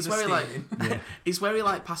Don't he, get like into it's the where he like steaming. it's where he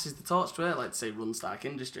like passes the torch to her, like to say run Stark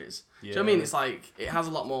Industries. Do you know what I Yeah. mean? It's like it has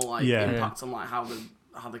a lot more like Yeah. impact on like how the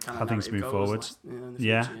kind of How things narrative move goes, forward. like, in the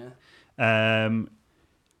Yeah. future,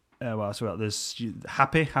 yeah. What else? Well, there's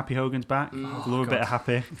Happy Hogan's back. Love a bit of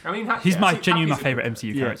Happy. I mean, He's my see, genuinely my Happy's- favourite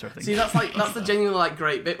MCU Yeah. character, I think. See, that's the genuine like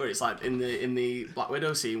great bit where it's like in the Black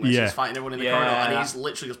Widow scene where Yeah. she's fighting everyone in the Yeah. corridor and he's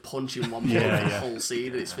literally just punching one person Yeah, the yeah. whole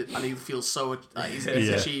scene and he feels so he's Yeah.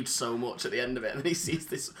 achieved so much at the end of it and then he sees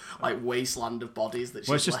this like wasteland of bodies that she's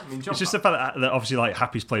Well, it's just left. it's just the fact that obviously like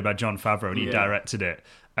Happy's played by Jon Favreau and he Yeah. directed it,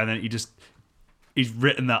 and then he's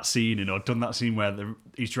written that scene or done that scene where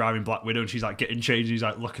he's driving Black Widow and she's like getting changed and he's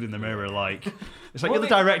like looking in the mirror like it's like Well, you're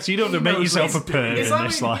the director, you don't have to make knows yourself a what he's perv doing. It's in like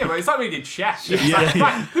this when he- like yeah, but it's like when he did Chef. It's like,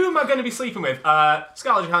 right, who am I going to be sleeping with?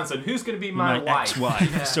 Scarlett Johansson. Who's going to be my wife?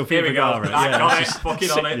 ex-wife, Sophia Here we go. Vergara. I Yeah, got it's it. just-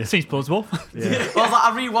 Fucking on it. Seems plausible. yeah. Well, I was like,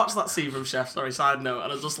 I rewatched that scene from Chef, sorry, side note,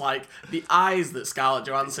 and I was just like, the eyes that Scarlett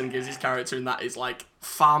Johansson gives his character in that is like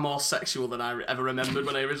far more sexual than I ever remembered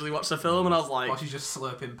when I originally watched the film, and I was like, Or she's just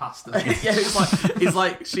slurping past them. yeah,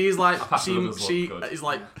 she's like Past the others she look good. is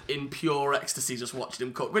like in pure ecstasy just watching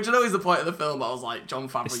him cook, which I know is the point of the film, but I was like, Jon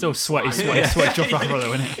Favreau. It's still you sweaty swine. John Favreau,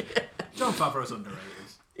 though, isn't it? John Favreau's underrated.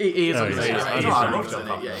 He is Oh, underrated. he's- He's he's very very good, good.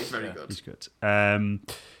 isn't he? Yeah, he's very good. He's good.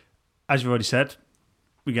 As you've already said,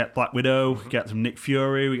 we get Black Widow, we get some Nick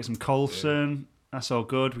Fury, we get some Coulson. That's all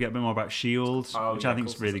good. We get a bit more about Shield, Oh, which yeah, I think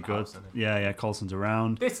is Coulson's really at the good. house, isn't Yeah, Coulson's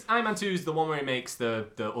around. This Iron Man 2 is the one where he makes the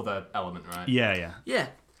other element, right? Yeah. Yeah.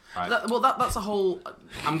 Right. That's a whole.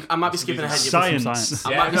 I might be skipping ahead. Science. Science.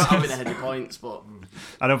 I Yeah, might be no. skipping ahead your points, but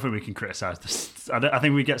I don't think we can criticise this. I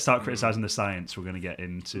think we start criticising the science. We're going to get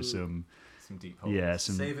into some Some deep holes. Yeah,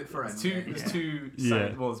 some. Save it for It's two. Endgame. It's two. Yeah.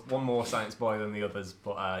 Science, well, there's one more science boy than the others,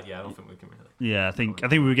 but yeah, I don't think we can really. Yeah, I think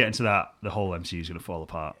we were getting to that. The whole MCU is going to fall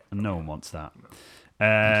apart, and no one wants that.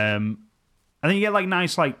 I think you get like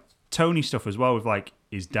nice like Tony stuff as well with like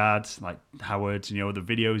his dad, like Howard, the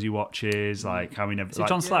videos he watches, like how he never. Is it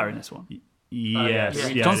John Slattery in this one? Yes. yeah.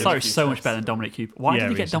 Yeah, John it Slattery is. is so much better than Dominic Cooper. Why Yeah, did he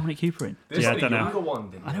he get is. Dominic Cooper in? There's Yeah, I the don't know. younger one,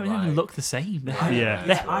 didn't I they, don't like- even look the same.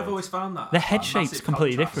 Yeah. I've always found that. Their head Like, shape's massive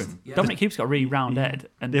completely contrast. different. Yeah. Dominic Cooper's got a really round head,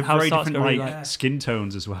 and They have Howard very Stark's different got really like skin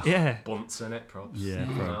tones as well. yeah. Bunts in it, props. Yeah,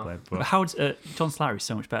 probably. But But Howard's John Slattery is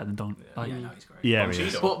so much better than Don. Like, Yeah, no, he's great. yeah, Don he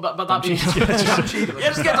is. Cheadle. But that being yeah,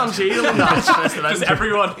 just get Don Cheadle in that first event. Just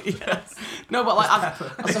everyone. No, but like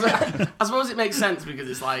I suppose it makes sense because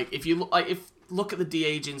it's like if you look at the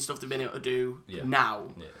de-aging stuff they've been able to do now.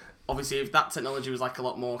 Yeah. Obviously, if that technology was like a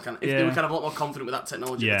lot more if they Yeah. were kind of a lot more confident with that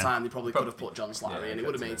technology at Yeah. the time, they probably could have put John Slattery, Yeah, and it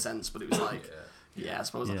would have yeah. made sense. But it was like, yeah, I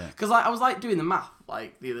suppose Yeah. because like I was like doing the math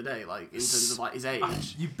like the other day, like in terms of like his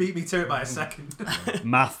age. You beat me to it by a second.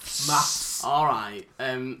 Maths. All right.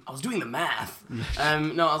 I was doing the math.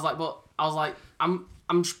 No, I was like,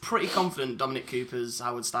 I'm pretty confident Dominic Cooper's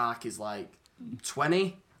Howard Stark is like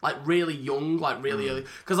 20, like really young, like really early.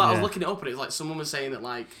 Because I was Yeah. looking it up and it was like someone was saying that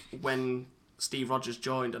like when Steve Rogers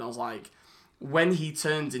joined, and I was like, when he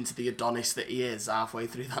turns into the Adonis that he is halfway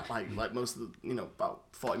through that, like most of the, about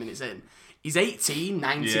 40 minutes in. He's 18,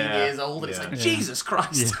 19 years old, and it's like, Jesus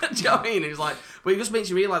Christ. Do you know what I mean? It was like, but it just makes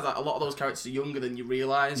you realise that a lot of those characters are younger than you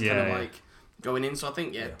realise, kind of like going in. So I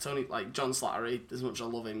think, Tony, like John Slattery, as much as I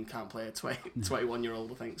love him, can't play a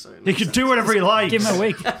 21-year-old, I think. So He can do whatever he likes. give him a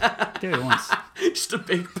wig. Do it once. just a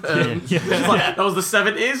big perm. Yeah. It's like, that was the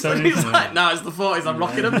 70s. And he's like, no, it's the 40s, I'm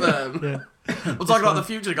rocking a perm. We're talking about the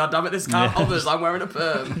future, goddammit, this car hovers, I'm wearing a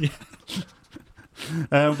perm.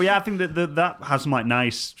 But yeah, I think that has some like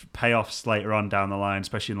nice payoffs later on down the line,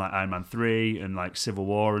 especially in like Iron Man 3 and like Civil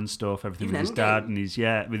War and stuff. Everything Even with his Endgame. dad and his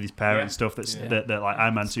with his parents stuff. That like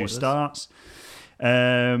Iron Man 2 Spoilers. starts.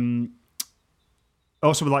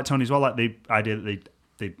 Also with like Tony as well, like the idea that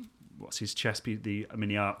they what's his chest piece, the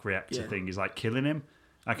mini arc reactor thing is like killing him.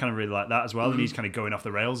 I kind of really like that as well, and he's kind of going off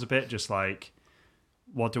the rails a bit, just like,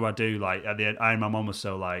 what do I do? Like at the end, Iron Man 1 was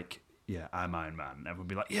so like, yeah, I'm Iron Man. Everyone would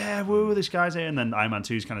be like, yeah, woo, this guy's here. And then Iron Man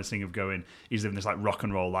 2's kind of thing of going, he's living this like rock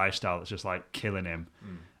and roll lifestyle that's just like killing him.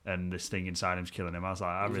 And this thing inside him's killing him. I was like,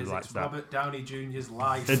 I really like It's that. Robert Downey Jr's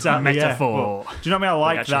life. Exactly, Metaphor. Yeah. But do you know what I mean? I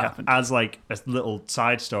like actually that happened. as like a little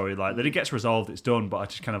side story, like that it gets resolved, it's done. But I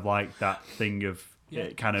just kind of like that thing of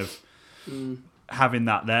it kind of having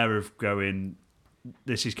that there of going,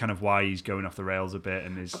 this is kind of why he's going off the rails a bit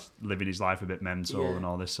and is living his life a bit mental and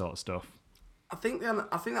all this sort of stuff. I think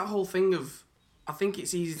that whole thing of, I think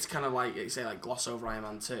it's easy to kind of like say like gloss over Iron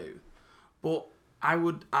Man 2, but I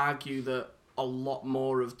would argue that a lot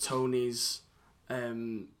more of Tony's,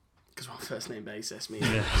 because we're on a first name basis,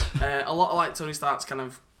 a lot of like Tony Stark's kind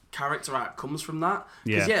of character arc comes from that.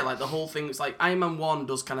 Because like the whole thing, it's like Iron Man 1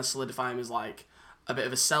 does kind of solidify him as like a bit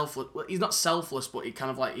of a selfless. Well, he's not selfless, but he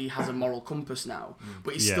kind of like he has a moral compass now.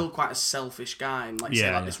 But he's still quite a selfish guy, and like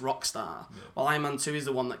say like this rock star. While Iron Man 2 is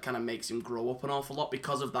the one that kind of makes him grow up an awful lot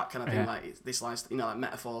because of that kind of thing. Like it's this like like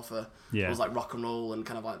metaphor for was like rock and roll and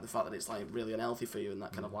kind of like the fact that it's like really unhealthy for you and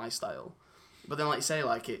that kind of lifestyle. But then like you say,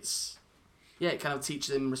 like it kind of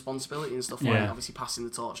teaches him responsibility and stuff like obviously passing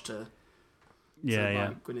the torch to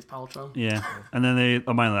like Gwyneth Paltrow. Yeah. And then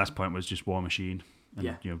my last point was just War Machine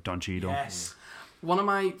and Don Cheadle. Yes. One of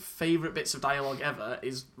my favourite bits of dialogue ever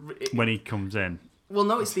is When he comes in. well,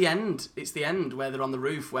 no, it's the end. It's the end where they're on the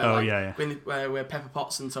roof where where Pepper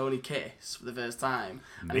Potts and Tony kiss for the first time,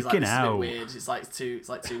 and he's like, "This is a bit weird." It's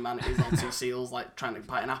like two manatees or two seals like trying to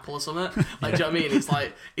bite an apple or something. Like, do you know what I mean? It's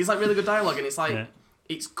like really good dialogue, and it's like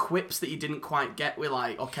it's quips that you didn't quite get with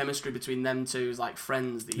like or chemistry between them two as like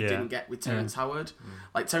friends that you didn't get with Terrence Howard.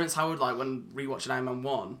 Like Terrence Howard, like when rewatching Iron Man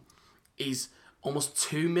 1, he's almost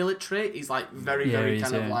too military. He's like very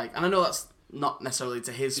kind of like, and I know that's not necessarily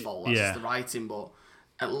to his fault, that's just the writing, but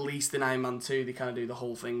at least in Iron Man 2 they kind of do the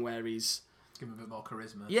whole thing where he's Give him a bit more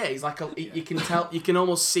charisma. yeah, he's like you can tell, you can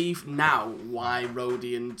almost see now why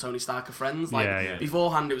Rhodey and Tony Stark are friends. Like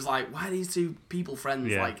beforehand it was like, why are these two people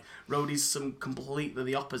friends? Like Rhodey's some completely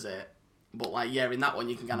the opposite, but like in that one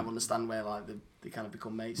you can kind of understand where like they kind of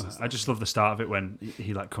become mates and stuff. I just love the start of it when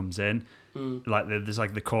he like comes in, like there's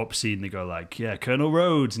like the corpse scene. They go like, "Yeah, Colonel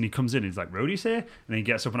Rhodes," and he comes in. He's like, "Rhodey's here," and then he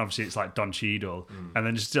gets up, and obviously it's like Don Cheadle, and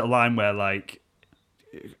then just a line where like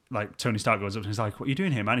Tony Stark goes up and he's like, "What are you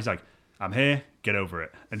doing here, man?" He's like, "I'm here. Get over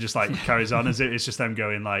it," and just like carries on as it's just them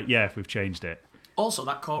going like, "Yeah, we've changed it." Also,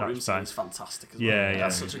 that courtroom That's scene fine. is fantastic as well. Yeah,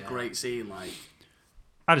 That's such a great scene. Like,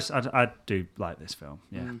 I do like this film.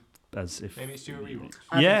 Yeah, as if Maybe it's due a rewatch.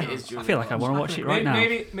 I Yeah. think it is during I feel like I want to watch it right now.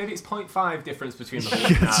 Maybe it's 0.5 difference between the whole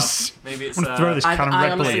now. Maybe it's I'm gonna throw this can of I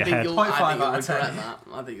Red Bull at honestly your think head. you'll 0.5 regret out of 10. that.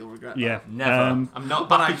 I think you'll regret Yeah, that. never. I'm not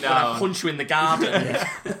But I backing down. punch you in the garden.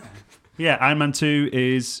 Yeah, Iron Man 2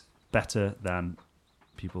 is better than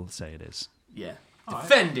people say it is. Yeah.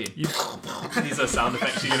 Defended. These are sound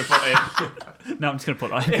effects you're going to put in. No, I'm just going to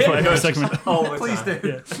put that in for every segment. All the Please time.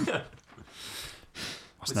 do.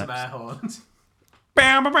 What's With some next? air horns. Need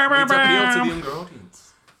to appeal to the younger audience.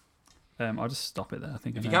 I'll just stop it there. I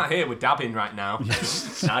think. If you can't hear, we're dabbing right now.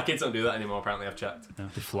 Nah, kids don't do that anymore, apparently, I've checked. No,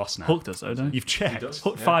 they floss now. Hulk does though, don't he? You've checked.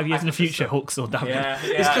 Hook Yeah. 5 years in the I think future, so. Hulk's still dabbing. Yeah,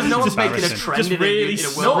 It's because no one's making a embarrassing. trend Just in really a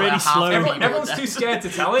s- world where really half slow. the people are Everyone's dead. too scared to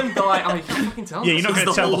tell him. They're like, oh, you can't fucking tell Yeah, us. you're not It's going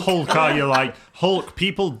to the tell the Hulk. Hulk, are you? Like, Hulk,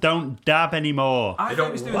 people don't dab anymore. I thought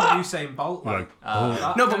he was doing the Usain Bolt. Like,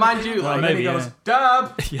 No, but mind you, and like, then he maybe, goes,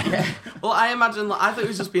 dab! well, I imagine, like, I thought it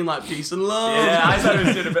was just being like peace and love. Yeah, I thought it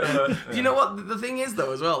was doing a bit of a... Do you know what the thing is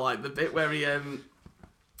though as well? Like the bit where he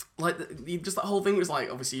just that whole thing was like,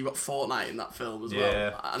 obviously you got Fortnite in that film as Yeah.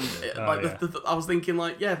 well, and yeah. I was thinking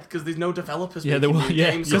like, yeah, because there's no developers Yeah, making there were- new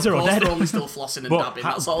yeah, games, because so they're of all course dead. they're only still flossing and But dabbing.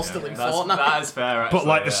 That's all still in That's, Fortnite. that is fair, actually. but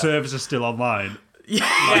like the yeah. servers are still online.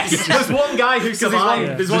 Yes, there's one guy who Because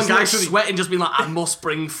survived. there's one Just guy literally- sweating, just being like, I must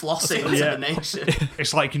bring flossing to Yeah. the nation.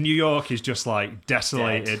 It's like New York is just like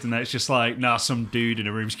desolated, and then it's just like, nah, some dude in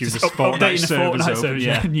a room's keeping the Just Fortnite updating the servers Fortnite open. servers,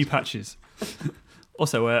 yeah, new patches.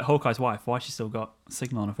 Also, Hawkeye's wife, why she still got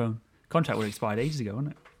Signal on her phone? Contract would have expired ages ago,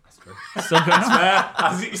 wouldn't it? Still going on?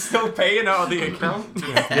 As he's still paying out of the account.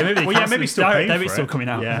 Yeah, maybe, Well, yeah, maybe still paying for Debit's still it. coming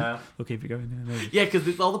out. Yeah. We'll keep it going. Yeah, maybe. Yeah,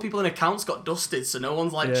 because all the people in accounts got dusted, so no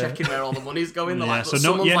one's like Yeah. checking where all the money's going. They're Yeah, like, so no-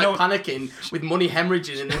 someone's yeah, like no- panicking with money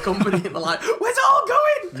hemorrhaging in the company, and they're like, "Where's it all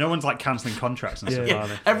going?" No one's like cancelling contracts and stuff, Yeah. are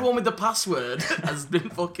they? Everyone with the password has been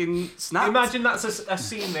fucking snapped. Imagine that's a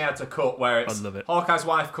scene they had to cut where it's I'd love it. Hawkeye's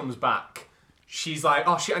wife comes back. She's like,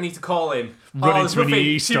 oh shit, I need to call him. Run There's into an nothing.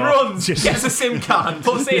 She e-stop. runs, Just- gets a SIM card,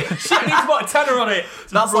 puts it. Shit, I need to put a tenner on it.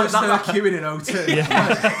 That's like that. queuing in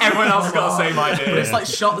O2. Everyone else has got the same idea. But it's like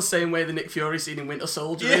shot the same way the Nick Fury scene in Winter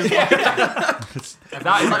Soldier is. That is a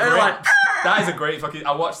Like, great. like- That is a great fucking.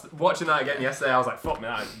 I watching that again yesterday. I was like, "Fuck me,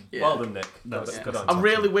 Yeah. well done, Nick. That's- Good on I you."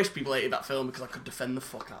 really wish people hated that film because I could defend the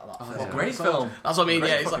fuck out of that film. Great film. That's what I mean. Great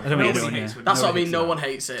Yeah, it's fucking like I don't know what Nobody you're hates doing, it. that's what I mean. hates No it. one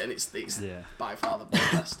hates it, and it's Yeah. by far the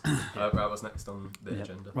best. Right, what's next on the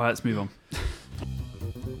agenda? Right, let's move on.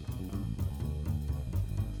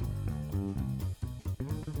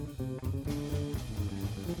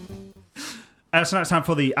 So now it's time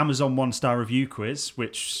for the Amazon 1-star review quiz,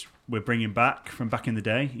 which we're bringing back from back in the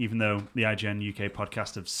day, even though the IGN UK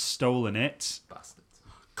podcast have stolen it. Bastards.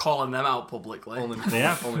 Calling them out publicly. Only, They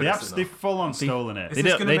have, only they this have, is they've full on stolen it. They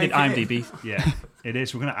this did, gonna they did make it IMDb. Yeah, it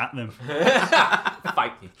is. We're going to at them. enough.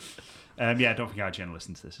 Fight me. Yeah, I don't think IGN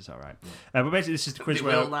listen to this. It's all right. But basically, this is the quiz They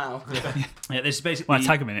where... will now. Yeah, this is basically... Well, I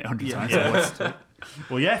tag them in it 100 times. Yeah.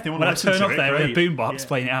 Well, yeah, if they want When to I listen turn to up it, there with a great. boombox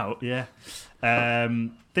playing it out. Yeah.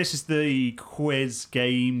 This is the quiz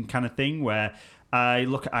game kind of thing where I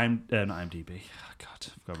look at not IMDb. Oh, God,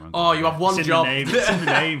 I've gone wrong. Oh, you have one It's in job. The name. It's in the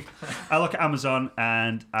name. I look at Amazon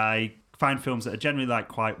and I find films that are generally like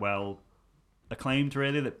quite well acclaimed,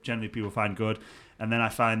 really, that generally people find good. And then I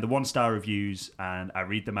find the 1-star reviews and I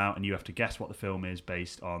read them out, and you have to guess what the film is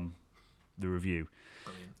based on the review.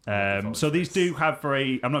 So these do have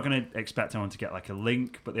I'm not going to expect anyone to get like a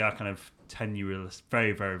link, but they are kind of tenuous,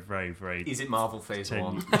 very, very, very, very. Is it Marvel Phase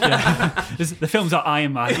 1? The films are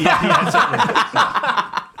Iron Man.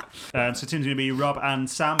 So Tim's going to be Rob and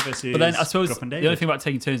Sam versus But then I suppose Guff and the David. only thing about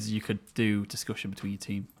taking turns is you could do discussion between your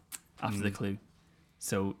team after the clue.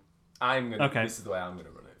 So I'm gonna. Okay. This is the way I'm gonna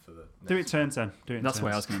run it for the. Do it turns then. Do it in that's turns. the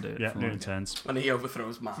way I was going to do it. Yeah, for do it one. in turns. When he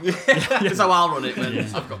overthrows Matt. That's how I'll run it when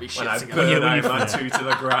I've got to be shit When I together. burn Iron Man 2 to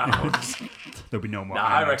the ground. There'll be no more. Nah,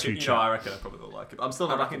 Iron I Man reckon. 2 You know, chat. I reckon I probably will like it. I'm still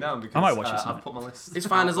not backing down because I might watch it I've tonight. put my list. It's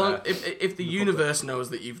fine out as long there. if the universe knows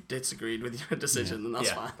that you've disagreed with your decision, then that's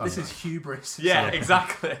Yeah. fine. This is hubris. Yeah,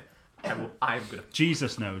 exactly. I'm gonna.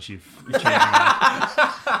 Jesus knows you've changed your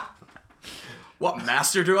mind. What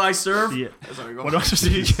master do I serve? Yeah. Sorry, go What on. do I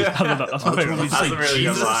supposed to do? I love that. That's my Which one favourite. was- That's say a really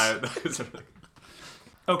good Jesus? line.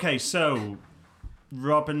 Okay, so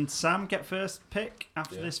Rob and Sam get first pick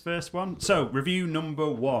after this first one. So, review number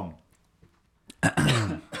 1.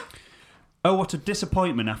 Oh, what a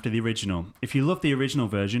disappointment after the original. If you love the original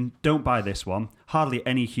version, don't buy this one. Hardly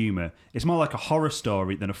any humour. It's more like a horror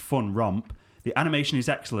story than a fun romp. The animation is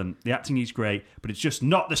excellent, the acting is great, but it's just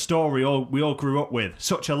not the story we all grew up with.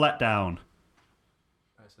 Such a letdown.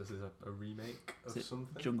 This is a remake of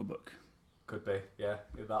something. Jungle Book. Could be, yeah.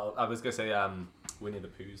 I was gonna say Winnie the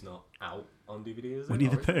Pooh's not out on DVD, is it? Winnie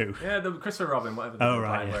the Or- Pooh? Yeah, the Christopher Robin, whatever. Oh, they're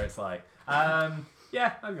right, playing, yeah. Where it's like,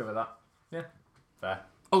 yeah, I'll go with that. Yeah, fair.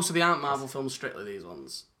 Oh, so they aren't Marvel films strictly, these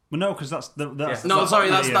ones? Well, no, because that's No, that's sorry,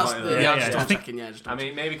 yeah, that's yeah, that's yeah, yeah. yeah, I just yeah. double checking. Yeah, just I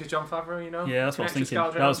mean, maybe because Jon Favreau, you know. Yeah, that's what I was Connection, thinking.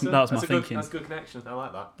 Scarlett That was Johansson. my That's a thinking. That's a good connection. I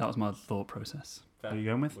like that. That was my thought process. What are you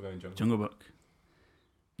going with? We're going Jungle. Jungle Book.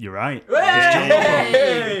 You're right.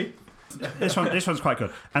 Hey! This one's quite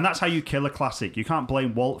good, and that's how you kill a classic. You can't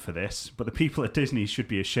blame Walt for this, but the people at Disney should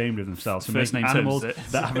be ashamed of themselves for First making name animals terms, is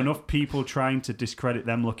it? that have enough people trying to discredit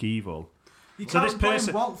them look evil. You So can't this blame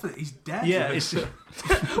person- Walt for it. He's dead. Yeah, it's,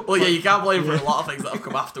 well, yeah, you can't blame for a lot of things that have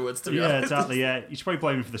come afterwards. To be yeah, honest, exactly. Yeah, you should probably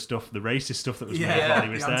blame him for the stuff, the racist stuff that was made Yeah, while he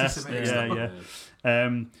was the anti-Semitic there. stuff. Yeah.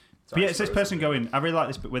 But yeah, it's this Sorry, person going. I really like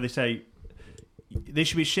this bit where they say they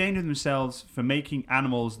should be ashamed of themselves for making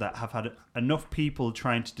animals that have had enough people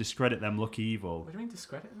trying to discredit them look evil. What do you mean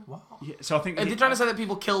discredit them? What? Yeah, so I think are they trying to say that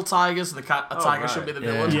people kill tigers, so a tiger right. should be the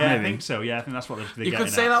Yeah. villain? Yeah, I Maybe. think so. Yeah, I think that's what they're You getting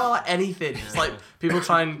could say at. that about like anything. It's like people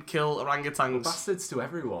try and kill orangutans. Bastards to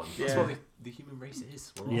everyone. That's Yeah. what the human race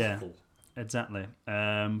is. We're Yeah. awful. Exactly.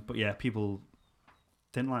 But yeah, people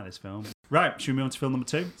didn't like this film. Right, should we move on to film number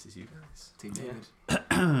 2? This is you guys. Team Yeah.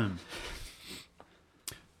 David.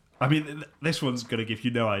 I mean, this one's going to give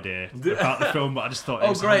you no idea about the film, but I just thought it Oh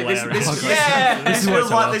was great! This, hilarious. this, yeah, this works feels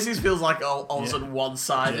so like well. this feels like all of a sudden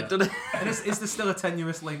one-sided, Yeah. doesn't it? And is there still a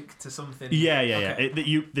tenuous link to something? Yeah.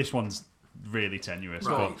 Okay. This one's really tenuous.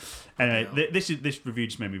 Right. But anyway, Yeah. this review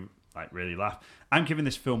just made me like really laugh. I'm giving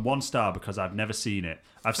this film 1 star because I've never seen it.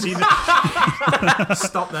 I've seen it.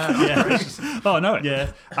 Stop there. Yeah. Oh, no.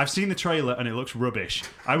 Yeah, I've seen the trailer and it looks rubbish.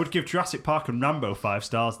 I would give Jurassic Park and Rambo 5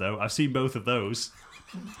 stars though. I've seen both of those.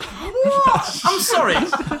 What? I'm sorry.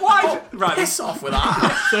 Why? Right. Piss off with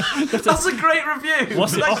that. That's a great review.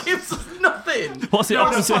 What's it that off- gives us nothing. What's the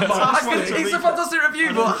opposite? It's a fantastic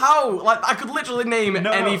review, but how? Like, I could literally name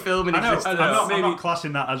any film in I know, existence. I'm not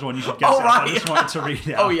classing that as one you should guess Oh, at. right. I just wanted to read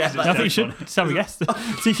it Oh, out yeah, 'cause it's I think you dead should funny. just have a guess.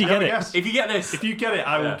 See if you Have get a it. guess. If you get this, If you get it,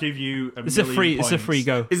 I will Yeah. give you a It's a million free. It's a points. free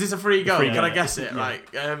go. Is this a free go? Free Can go. I guess it? Yeah. Right.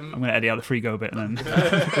 I'm gonna edit out the free go bit and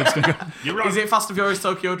then. You're wrong. Is it Fast and Furious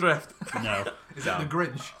Tokyo Drift? No. Is it the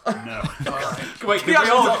Grinch? No. wait, Can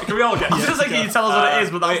we all get I was just thinking you tell us what it is,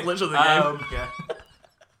 but that's wait, literally the game.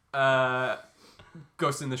 Yeah.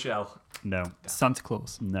 Ghost in the Shell. No. Santa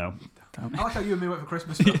Claus. No. Damn I it. like how you and me went for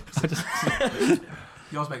Christmas films. I just,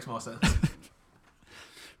 Yours makes more sense.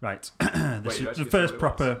 Right. Wait, This you is actually the said first what it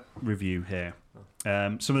proper review here.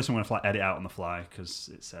 Some of this I'm going to edit out on the fly because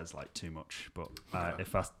it says like too much. But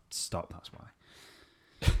if I stop, that's why.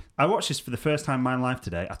 I watched this for the first time in my life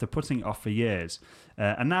today after putting it off for years.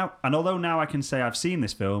 And although now I can say I've seen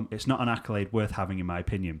this film, it's not an accolade worth having in my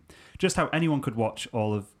opinion. Just how anyone could watch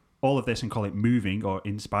all of this and call it moving or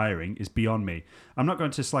inspiring is beyond me. I'm not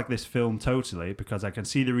going to slag this film totally because I can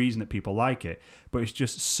see the reason that people like it, but it's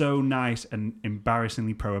just so nice and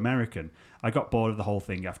embarrassingly pro-American. I got bored of the whole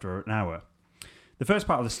thing after an hour. The first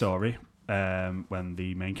part of the story, when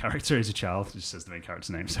the main character is a child, it just says the main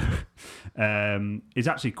character's name, so is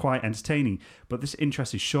actually quite entertaining, but this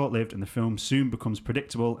interest is short-lived and the film soon becomes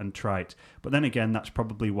predictable and trite. But then again, that's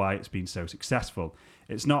probably why it's been so successful.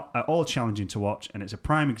 It's not at all challenging to watch, and it's a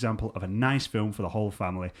prime example of a nice film for the whole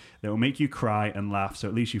family that will make you cry and laugh, so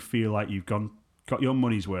at least you feel like you've got your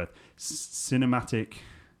money's worth. Cinematic...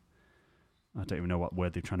 I don't even know what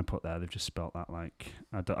word they're trying to put there. They've just spelt that like...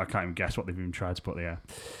 I can't even guess what they've even tried to put there.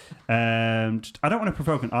 I don't want to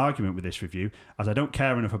provoke an argument with this review, as I don't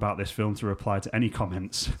care enough about this film to reply to any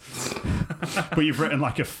comments. But you've written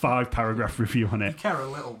like a 5-paragraph review on You it. care a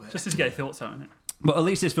little bit. just to get your thoughts out on it. But at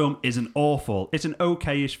least this film isn't awful. It's an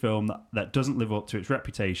okay-ish film that doesn't live up to its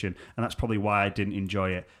reputation, and that's probably why I didn't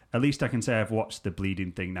enjoy it. At least I can say I've watched the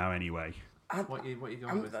bleeding thing now anyway. What you going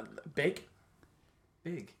I'm with? big.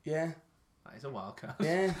 Big. Yeah. That is a wild card.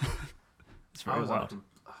 Yeah. It's I very was wild. often,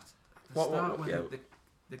 the What- start when yeah.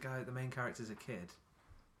 the guy, the main character's a kid.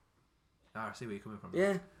 I see where you're coming from.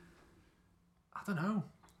 Yeah. I don't know.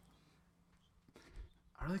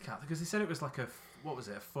 I really can't, because they said it was like a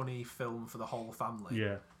funny film for the whole family.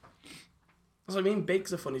 Yeah. That's what I mean.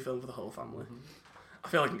 Big's a funny film for the whole family. I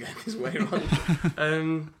feel like I'm getting this way wrong.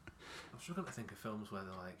 I'm struggling to think of films where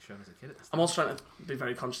they're like shown as a kid at this I'm time. also trying to be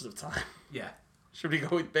very conscious of time. Yeah. Should we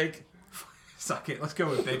go with Big? Suck it. Let's go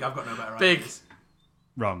with Big. I've got no better Big. ideas.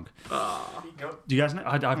 Wrong. Ah. Do you guys know?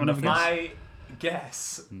 I've Wanna never guess? My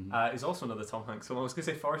guess is also another Tom Hanks film. I was going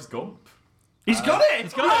to say Forrest Gump. He's got it!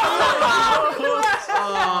 He's got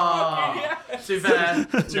To be fair,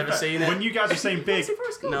 never seen it. When you guys are saying big...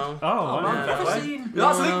 No. Oh, man, fair play.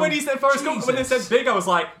 That's the thing, when he said Forrest Gump, when they said big, I was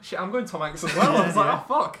like, shit, I'm going Tom Hanks as well. I was like,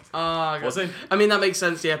 oh, fuck. Was it? I mean, that makes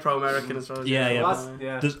sense. Yeah, pro-American as well. Yeah, yeah. Well, that's,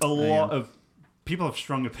 yeah. There's a lot of... People have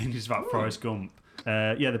strong opinions about Forrest Gump.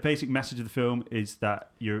 The basic message of the film is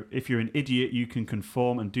that if you're an idiot, you can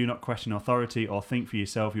conform and do not question authority or think for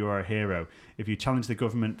yourself. You are a hero. If you challenge the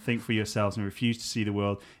government, think for yourselves, and refuse to see the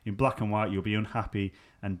world in black and white, you'll be unhappy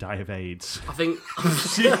and die of AIDS. I think.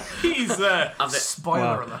 Jesus.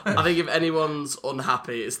 Spoiler alert. I think if anyone's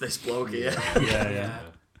unhappy, it's this bloke here. Yeah.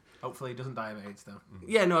 Hopefully he doesn't die of AIDS, though.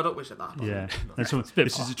 Yeah, no, I don't wish it that. Yeah. And so,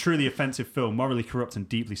 this is a truly offensive film, morally corrupt and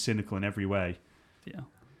deeply cynical in every way. Yeah.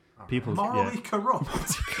 People, Morally corrupt.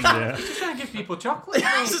 yeah. Just trying to give people chocolate.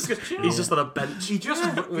 He's just on a bench. He just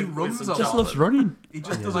he runs some a lot. Just loves running. He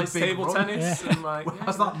just does Like a big table run. tennis and like.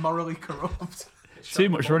 How's that morally corrupt? Too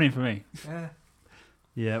much running for me. Yeah.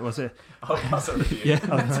 Yeah, was it? Oh, that's a review.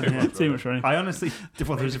 Yeah. Too much running. I honestly,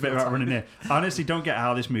 well, there's a bit about running here. I honestly don't get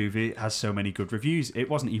how this movie has so many good reviews. It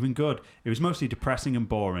wasn't even good. It was mostly depressing and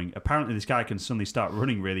boring. Apparently, this guy can suddenly start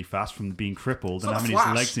running really fast from being crippled and not having Flash.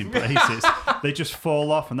 his legs in places. They just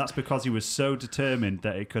fall off, and that's because he was so determined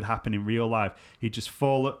that it could happen in real life. He'd just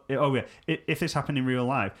fall. Oh yeah, if this happened in real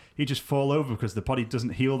life, he'd just fall over because the body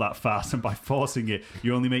doesn't heal that fast, and by forcing it,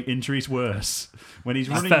 you only make injuries worse. When he's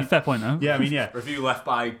running, Fair point, though. yeah, I mean, yeah. Review left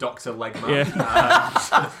by Dr. Legman. Yeah.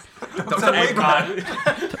 Dr.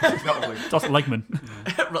 Eggman. Dr. Legman.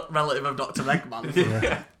 Relative of Dr.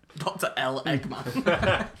 Eggman. Dr. L.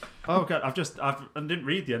 Eggman. Oh god, I didn't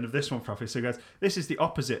read the end of this one properly. So guys, this is the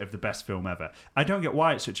opposite of the best film ever. I don't get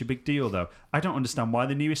why it's such a big deal though. I don't understand why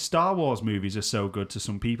the newest Star Wars movies are so good to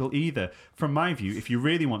some people either. From my view, if you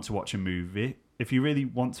really want to watch a movie,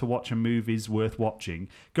 movies worth watching,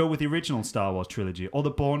 go with the original Star Wars trilogy or the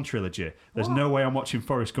Bourne trilogy. There's no way I'm watching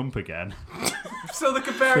Forrest Gump again. So they're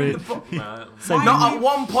comparing the book. Not at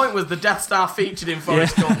one point was the Death Star featured in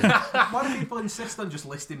Forrest Gump. Why do people insist on just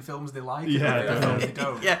listing films they like? Yeah, and other films they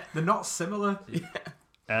don't? Yeah. They're not similar.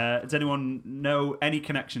 Does anyone know any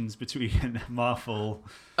connections between Marvel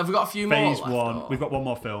Have we got a few more Phase left, 1? or- We've got one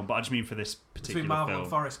more film, but I just mean for this particular Between Marvel film. and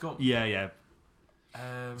Forrest Gump. Yeah. You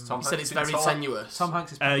said it's very tenuous. Tom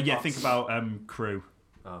Hanks is Think about Crew.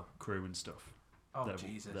 Oh. Crew and stuff. Oh, That-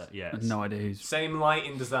 Jesus. yeah. No idea who's. Same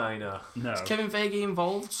lighting designer. No. Is Kevin Feige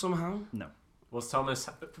involved somehow? No. Was Thomas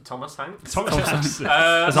Hanks? Thomas Hanks. Uh,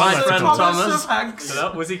 I like friend to call Thomas. Hanks.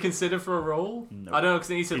 was he considered for a role? No. I don't know, because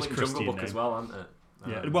he said He's like Jungle Christian Book as name. well, hasn't it?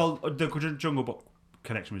 Yeah. Well, the Jungle Book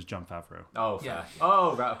connection was Jon Favreau. Oh, fair. Yeah.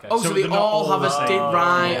 Oh, right, okay. Oh, So so they they're not all all have the a same. stint.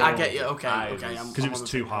 Right, I Oh. get you. Okay, I okay. I'm Because it I'm was on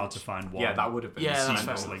the too same hard page. to find one. Yeah, that would have been. Yeah, that's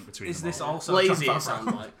seamless fair. link between Is them this all. also Lazy, Jon it Favreau?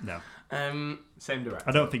 sounds like. No. Same director.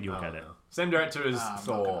 I don't think you'll get it. No. Same director as I'm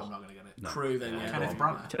Thor. not going to get it. Crew then, yeah. Kenneth go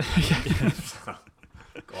on. Branagh.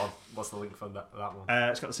 Go on. What's the link for that one?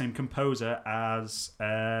 It's got the same composer as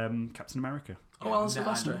Captain America. Oh, Alan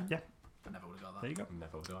Silvestri. Yeah, I never would have got there that. you go.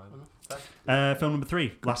 Never would I. Film number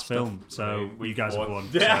 3, last film. So you guys have won.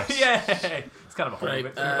 Yeah, So- yeah. It's kind of a whole Great.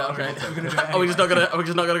 bit. Okay. We're going to do it Are we just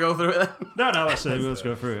not gonna go through it then? No, let's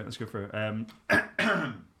go through it. Let's go through it.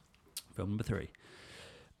 Film number 3.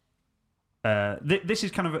 This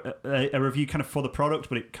is kind of a review kind of for the product,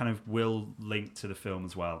 but it kind of will link to the film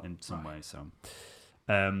as well in some way. So,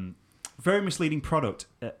 very misleading product.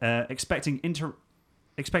 Expecting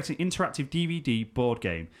interactive DVD board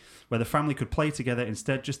game where the family could play together.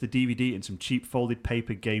 Instead, just the DVD and some cheap folded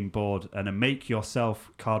paper game board and a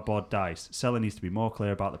make-yourself cardboard dice. Seller needs to be more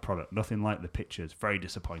clear about the product. Nothing like the pictures. Very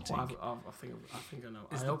disappointing. I think I know.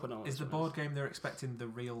 I hope I know. what Is the this board game they're expecting the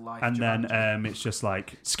real life? And then Jumanji? it's just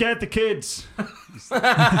like scared the kids.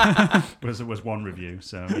 was one review.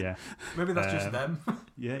 So yeah, Maybe that's just them.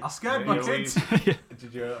 yeah. I scared my Yeah, kids.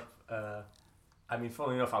 Did you? I mean,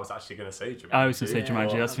 funnily enough, I was actually going to say Jumanji. I was going to say Yeah.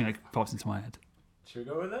 Jumanji. That's the thing that pops into my head. Should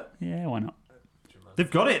we go with it? Yeah, why not? They've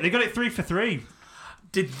got it. They got it 3 for 3.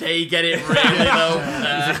 Did they get it really though?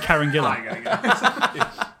 Is it Karen Gillan?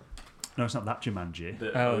 No, it's not that Jumanji.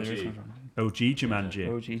 The Oh, OG. there is one. OG Jumanji.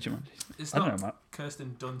 OG Jumanji. It's I don't not know, Matt.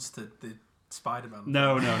 Kirsten Dunst, the Spider-Man.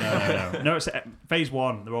 No. No, it's phase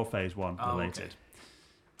 1. They're all phase 1 Oh, related.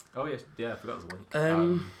 Oh, yes. Yeah, I forgot the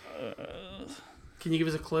link. Can you give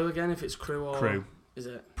us a clue again if it's Crew or Crew. Is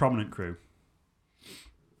it? Prominent crew.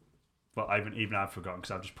 But I've forgotten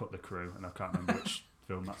because I've just put the crew and I can't remember which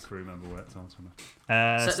film that crew member worked on.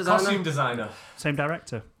 Set designer. Costume designer. Same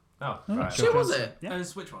director Oh, right. Shit, was it? Yeah.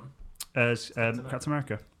 As which one? as Captain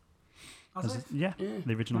America. As it? Yeah, Yeah.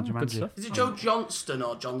 the original Good Jumanji. stuff. Is it Joe Johnston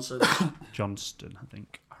or Johnson? Johnston, I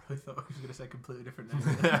think. I really thought I was going to say a completely different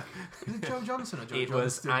name. Is it Joe Johnson or Joe It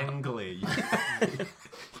was Johnston? Ang Lee.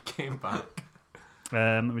 He came back.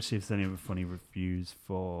 Let me see if there's any other funny reviews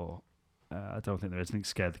for. I don't think there is. I think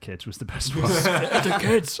Scared the Kids was the best one. The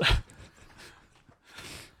kids.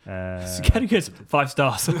 Uh, Scared the kids. 5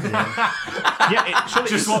 stars. yeah, surely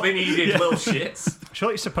Just what they needed, little shits. I feel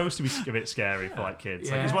like it's supposed to be a bit scary for like kids.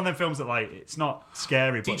 Like, Yeah. it's one of them films that like it's not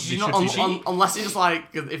scary, but Did you you should not- see- Unless it's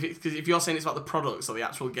like, because if you're saying it's about the products or the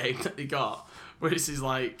actual game that they got, where this is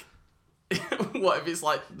like, what if it's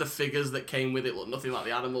like the figures that came with it look nothing like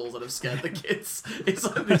the animals that have scared the kids? It's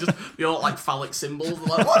like they all like phallic symbols.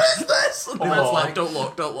 They're like, what is this? And the man's like, don't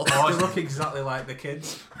look. They look exactly like the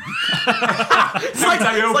kids. It's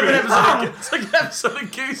like an episode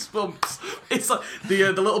of Goosebumps. It's like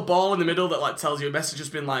the little ball in the middle that like tells you a message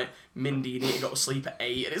just been like, Mindy, you need to go to sleep at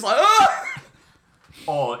 8, and it's like, ah!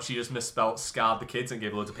 Or she just misspelt scarred the kids and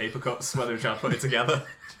gave loads of paper cuts when they were trying to put it together.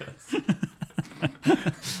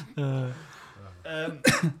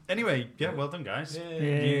 Anyway, yeah, well done, guys.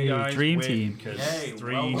 Yay, You guys dream win, team. 'cause Yay,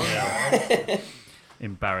 3-0. well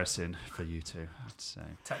Embarrassing for you two, I'd say.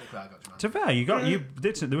 Technically, I got you, man. To be fair, you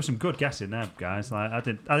did. There was some good guessing there, guys. Like I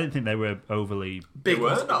didn't think they were overly. Big They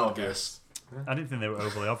weren't ones, that I obvious. I didn't think they were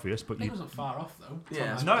overly obvious, but It you. wasn't far off though.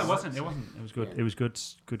 Yeah. No, it wasn't. It wasn't. It was good. It was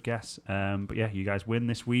good guess. But yeah, you guys win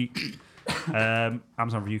this week.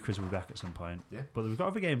 Amazon Review Quiz will be back at some point. Yeah. But we've got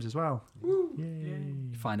other games as well. Yay.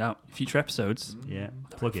 Find out future episodes. Yeah.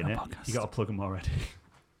 Plug in Fun it. podcast. You got to plug them already.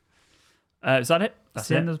 Is that it? That's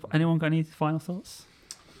the it. end of- anyone got any final thoughts?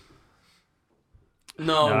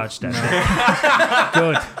 No. No, just end it.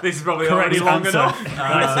 Good. This is probably Correct already long answer. enough.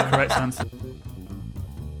 That's the correct answer.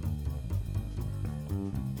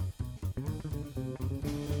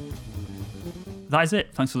 That is it.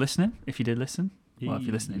 Thanks for listening. If you did listen, well, if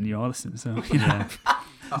you're listening, you are listening. So you know,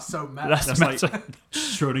 That's so mad. that's That's meta. like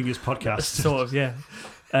Schrodinger's podcast. Sort of, yeah.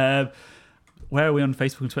 Where are we on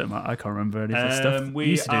Facebook and Twitter, Matt? I can't remember any of the stuff. We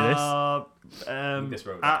used to do this. are This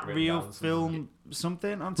wrote at written Real down somewhere. Film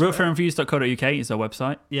something on Twitter. Realfilmreviews.co.uk is our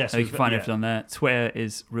website. Yes, So you can find yeah. everything on there. Twitter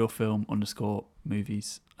is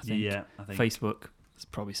realfilm_movies, I think. Yeah, I think. Facebook, there's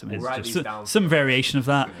probably some, We'll write just these down. some variation of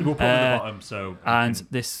that. We'll put it at Uh, the bottom. So And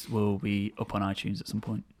this will be up on iTunes at some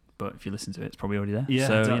point. But if you listen to it, it's probably already there. yeah,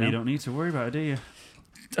 so, you don't need to worry about it, do you?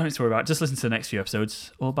 don't need to worry about it. Just listen to the next few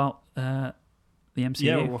episodes, all about the MCU.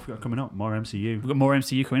 Yeah, what have we got coming up? More MCU. We've got more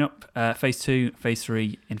MCU coming up. Phase 2, Phase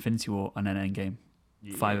 3, Infinity War, and then Endgame.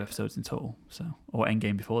 5 episodes in total. So, or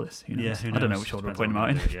Endgame before this. Who knows? Yeah, who I don't know knows? which order we're Depends putting them on out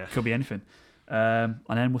in. what we do, yeah. Could be anything. And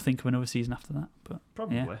then we'll think of another season after that. But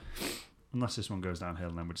Probably. Yeah. Unless this one goes downhill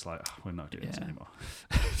and then we're just like, oh, we're not doing this Yeah. anymore.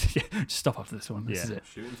 yeah, just stop after this one. This Yeah. is it.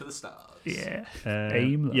 Shooting for the stars. Yeah.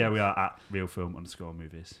 Aim. low. Yeah, we are at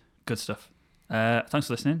realfilm_movies. Good stuff. Thanks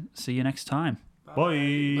for listening. See you next time. Bye.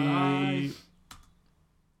 Bye.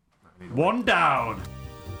 One down.